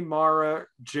Rooney, Mara,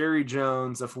 Jerry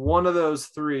Jones, if one of those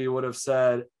 3 would have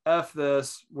said, F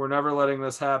this, we're never letting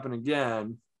this happen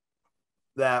again,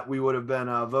 that we would have been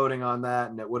voting on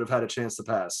that and it would have had a chance to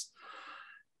pass.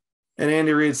 And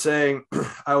Andy Reid saying,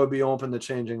 I would be open to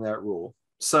changing that rule.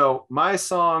 So my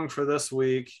song for this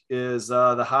week is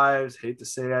The Hives, Hate to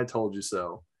Say I Told You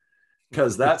So.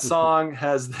 Because that song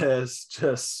has this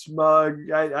just smug,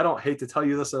 I don't hate to tell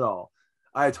you this at all.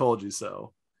 I told you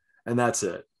so. And that's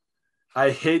it.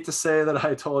 I hate to say that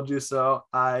I told you so.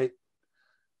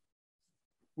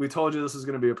 We told you this is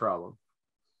going to be a problem.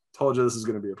 Told you this is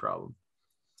going to be a problem.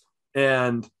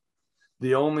 And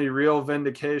the only real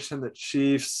vindication that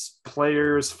Chiefs,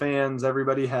 players, fans,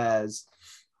 everybody has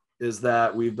is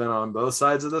that we've been on both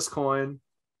sides of this coin.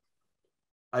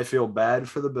 I feel bad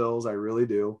for the Bills. I really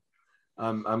do.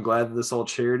 I'm glad that this whole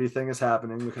charity thing is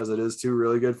happening because it is two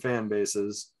really good fan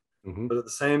bases. Mm-hmm. But at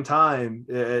the same time,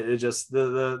 it just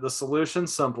the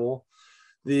solution's simple.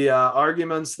 The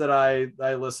arguments that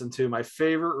I listened to, my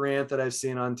favorite rant that I've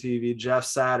seen on TV, Jeff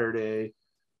Saturday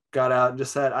got out and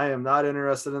just said, I am not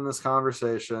interested in this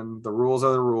conversation. The rules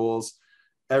are the rules.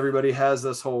 Everybody has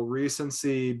this whole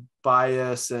recency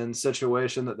bias and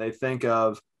situation that they think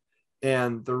of.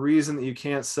 And the reason that you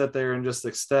can't sit there and just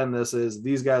extend this is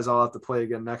these guys all have to play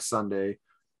again next Sunday.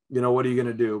 You know, what are you going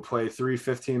to do? Play 3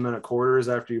 15-minute quarters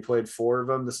after you played 4 of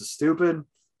them? This is stupid.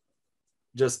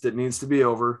 Just, it needs to be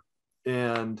over.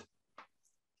 And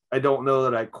I don't know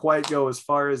that I quite go as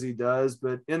far as he does,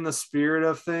 but in the spirit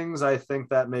of things, I think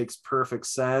that makes perfect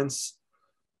sense.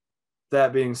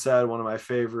 That being said, one of my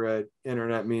favorite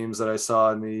internet memes that I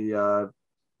saw in the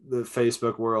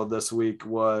Facebook world this week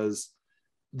was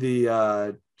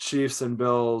the Chiefs and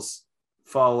Bills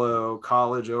follow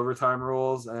college overtime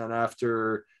rules, and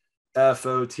after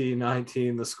FOT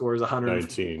 19, the score is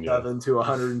 107 to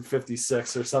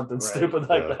 156 or something stupid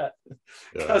like that.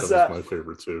 Yeah, that was my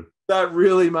favorite too. That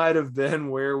really might have been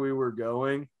where we were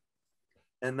going,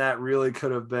 and that really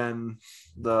could have been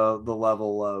the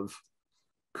level of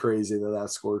crazy that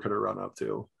score could have run up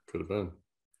to. Could have been,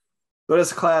 but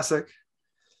it's a classic.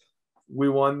 We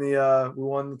won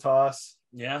the toss.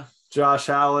 Yeah, Josh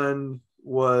Allen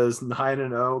was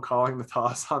 9-0 calling the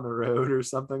toss on the road or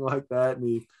something like that,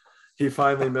 and he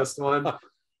finally missed one.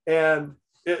 And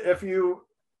if you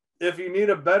need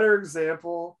a better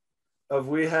example of,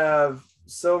 we have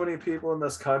so many people in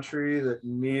this country that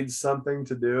need something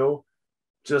to do,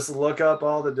 just look up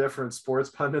all the different sports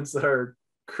pundits that are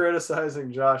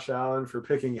criticizing Josh Allen for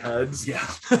picking heads. Yeah.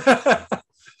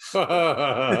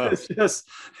 It's just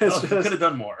could have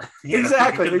done more.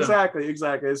 Exactly.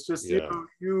 It's just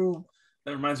you.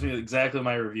 That reminds me of exactly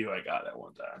my review I got at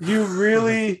one time. You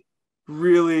really,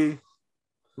 really,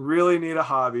 really need a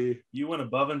hobby. You went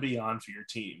above and beyond for your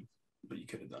team, but you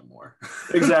could have done more.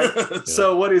 Exactly. Yeah.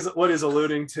 So what he's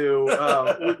alluding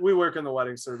to, we work in the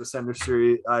wedding service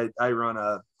industry. I run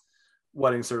a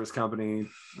wedding service company,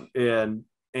 and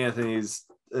Anthony's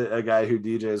a guy who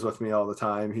DJs with me all the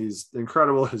time. He's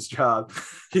incredible at his job.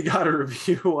 He got a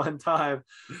review one time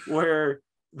where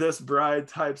this bride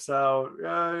types out,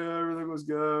 yeah, everything was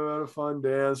good, had a fun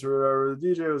dance or whatever. The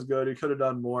DJ was good. He could have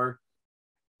done more.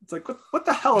 It's like, what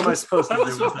the hell am I supposed to do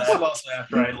with that? Also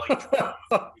after I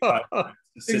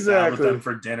sit down with them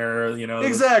for dinner, the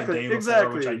day before,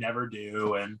 which I never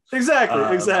do, and exactly.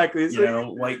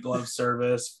 White glove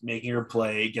service, making her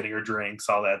plate, getting her drinks,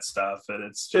 all that stuff, and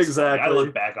it's just I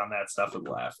look back on that stuff and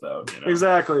laugh, though.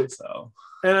 Exactly. So,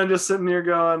 and I'm just sitting here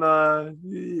going,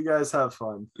 you guys have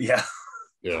fun. Yeah.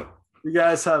 Yeah. You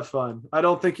guys have fun. I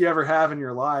don't think you ever have in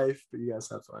your life, but you guys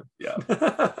have fun. Yeah.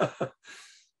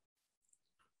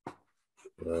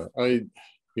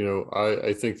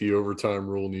 I think the overtime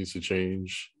rule needs to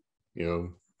change,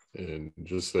 and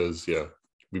just says,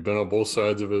 we've been on both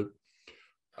sides of it.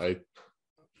 I'm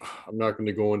not going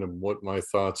to go into what my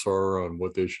thoughts are on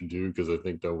what they should do, because I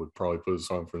think that would probably put us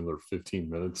on for another 15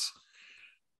 minutes.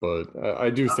 But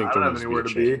I do think there needs to be a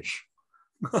change.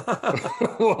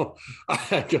 Well,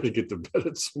 I got to get to bed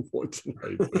at some point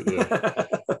tonight.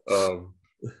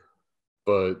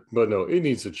 But no, it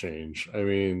needs to change. I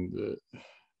mean,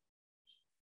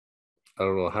 I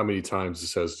don't know how many times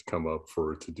this has to come up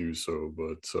for it to do so,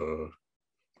 but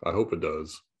I hope it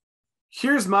does.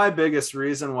 Here's my biggest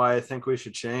reason why I think we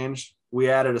should change. We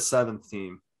added a 7th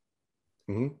team.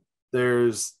 Mm-hmm.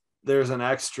 There's an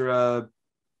extra,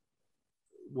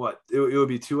 it would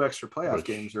be 2 extra playoff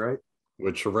games, right?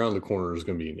 Which around the corner is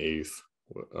going to be an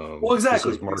 8th. Well,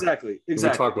 exactly. We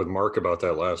talked with Mark about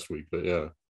that last week, but yeah.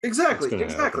 Exactly.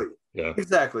 Yeah.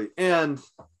 Exactly. And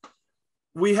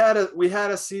we had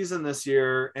a season this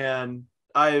year, and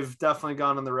I've definitely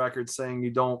gone on the record saying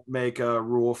you don't make a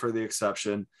rule for the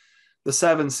exception. The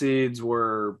 7 seeds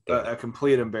were a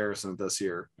complete embarrassment this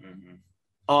year. Mm-hmm.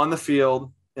 On the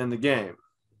field, in the game.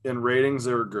 In ratings,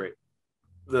 they were great.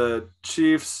 The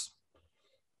Chiefs,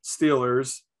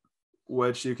 Steelers,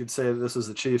 which you could say this is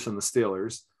the Chiefs and the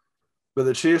Steelers, but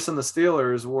the Chiefs and the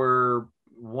Steelers were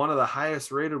one of the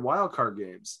highest rated wildcard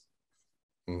games.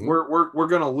 Mm-hmm. We're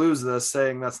going to lose this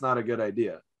saying that's not a good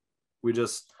idea. We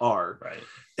just are. Right.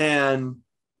 And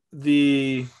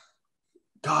there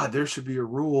should be a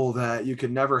rule that you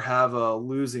could never have a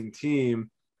losing team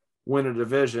win a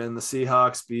division. The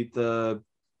Seahawks beat the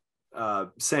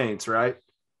Saints, right?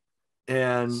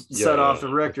 And set off the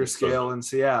Richter scale in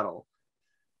Seattle.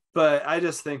 But I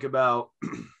just think about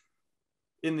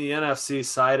in the NFC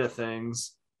side of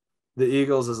things, the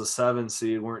Eagles as a 7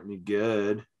 seed weren't any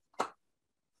good,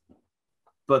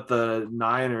 but the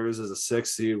Niners as a 6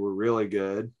 seed were really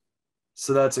good.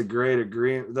 So that's a great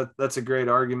that's a great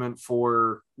argument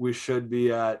for we should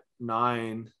be at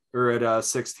 9 or at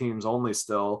 6 teams only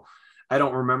still. I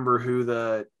don't remember who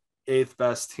the 8th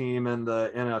best team in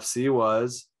the NFC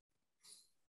was.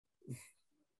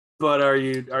 But are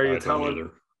you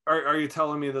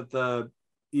telling me that the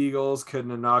Eagles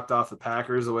couldn't have knocked off the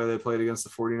Packers the way they played against the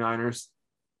 49ers?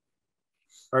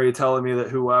 Are you telling me that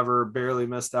whoever barely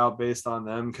missed out based on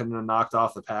them couldn't have knocked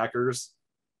off the Packers?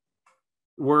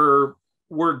 We're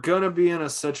going to be in a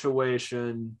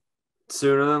situation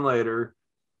sooner than later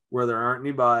where there aren't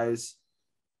any buys.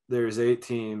 There's 8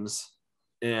 teams.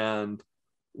 And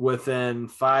within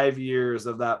 5 years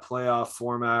of that playoff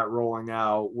format rolling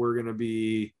out, we're going to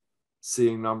be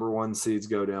seeing number 1 seeds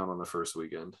go down on the first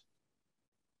weekend.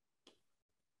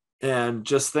 And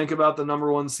just think about the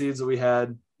number 1 seeds that we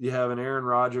had. You have an Aaron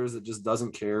Rodgers that just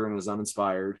doesn't care and is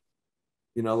uninspired.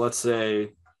 Let's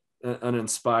say an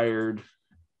inspired.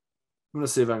 I'm going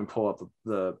to see if I can pull up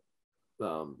the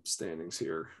standings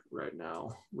here right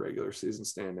now, regular season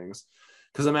standings,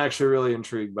 because I'm actually really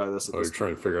intrigued by this. You're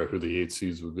trying to figure out who the 8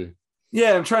 seeds would be?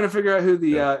 Yeah, I'm trying to figure out who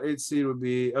the 8 seed would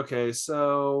be. Okay,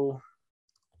 so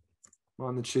I'm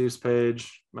on the Chiefs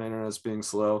page. My internet's being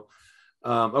slow.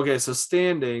 Okay, so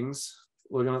standings,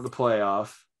 looking at the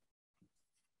playoff.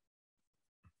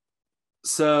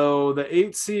 So the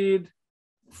 8 seed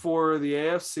for the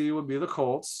AFC would be the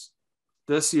Colts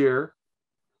this year.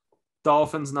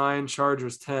 Dolphins 9,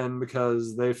 Chargers 10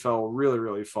 because they fell really,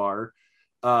 really far.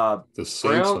 The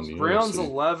Saints on the Browns NFC.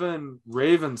 11,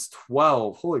 Ravens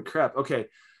 12. Holy crap. Okay.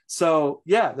 So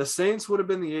yeah, the Saints would have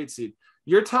been the 8 seed.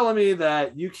 You're telling me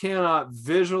that you cannot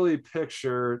visually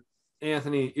picture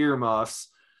Anthony earmuffs,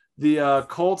 the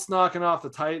Colts knocking off the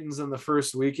Titans in the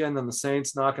first weekend and the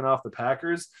Saints knocking off the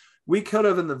Packers. We could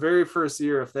have in the very first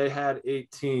year, if they had 8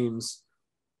 teams,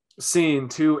 seen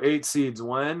 2 8 seeds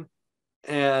win.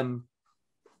 And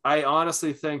I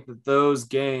honestly think that those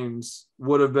games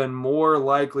would have been more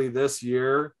likely this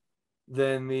year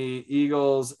than the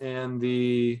Eagles and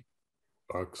the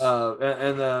Bucks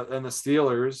and the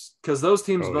Steelers, because those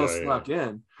teams both snuck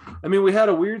in. I mean, we had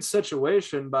a weird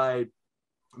situation by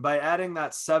adding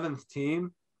that 7th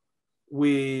team.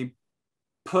 We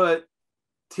put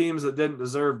teams that didn't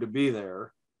deserve to be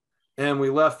there, and we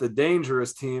left the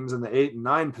dangerous teams in the 8 and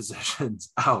 9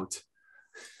 positions out.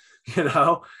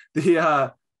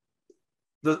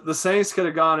 The Saints could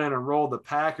have gone in and rolled the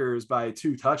Packers by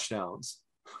 2 touchdowns.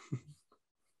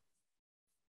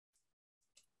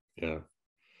 Yeah.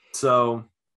 So,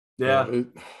 yeah.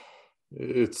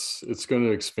 It's going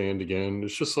to expand again.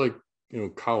 It's just like,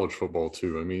 college football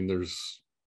too. I mean, there's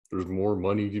more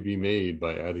money to be made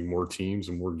by adding more teams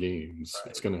and more games.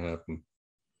 Right. It's going to happen.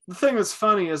 The thing that's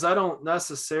funny is I don't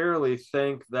necessarily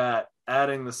think that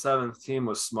adding the 7th team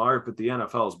was smart, but the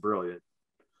NFL is brilliant.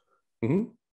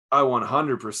 Mm-hmm. I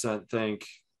 100% think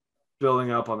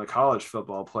building up on the college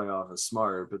football playoff is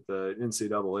smart, but the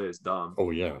NCAA is dumb.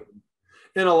 Oh, yeah.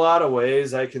 In a lot of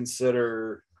ways, I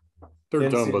consider they're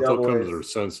dumb, but they'll come to their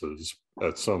senses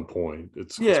at some point.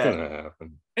 It's going to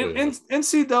happen.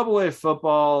 NCAA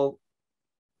football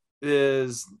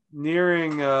is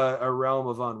nearing a realm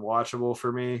of unwatchable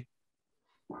for me.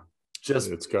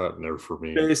 Just it's gotten there for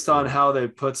me based on how they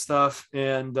put stuff,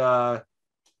 and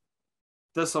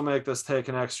this will make this take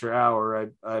an extra hour.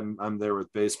 I'm there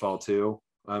with baseball too.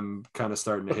 I'm kind of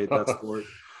starting to hate that sport,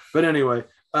 but anyway,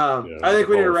 I think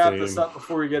we need to wrap this up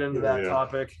before we get into that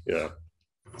topic. Yeah.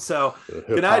 So,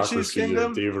 can I choose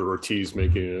Kingdom? David Ortiz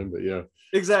making it in, but yeah.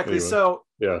 Exactly. Anyway, so,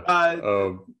 yeah.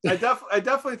 I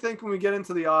definitely think when we get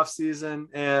into the off season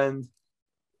and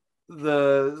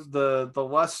the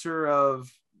luster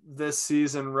of this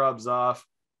season rubs off,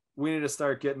 we need to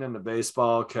start getting into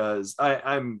baseball, because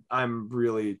I'm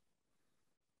really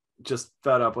just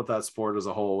fed up with that sport as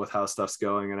a whole, with how stuff's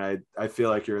going, and I feel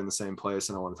like you're in the same place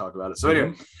and I want to talk about it. So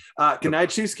anyway, good night,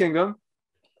 Chiefs Kingdom.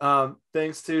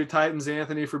 Thanks to Titans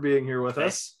Anthony for being here with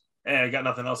us. Hey, I got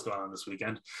nothing else going on this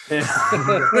weekend. So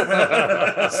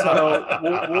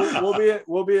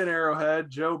we'll be in Arrowhead.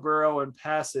 Joe Burrow, in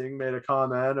passing, made a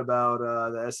comment about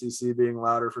the SEC being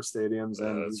louder for stadiums,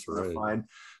 and he's going to find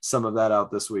some of that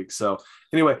out this week. So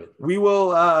anyway, we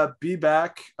will be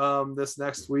back this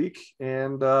next week,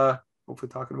 and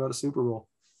hopefully talking about a Super Bowl.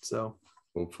 So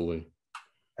hopefully,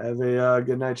 have a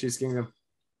good night, Chiefs Kingdom.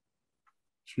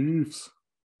 Chiefs.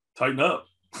 Tighten up.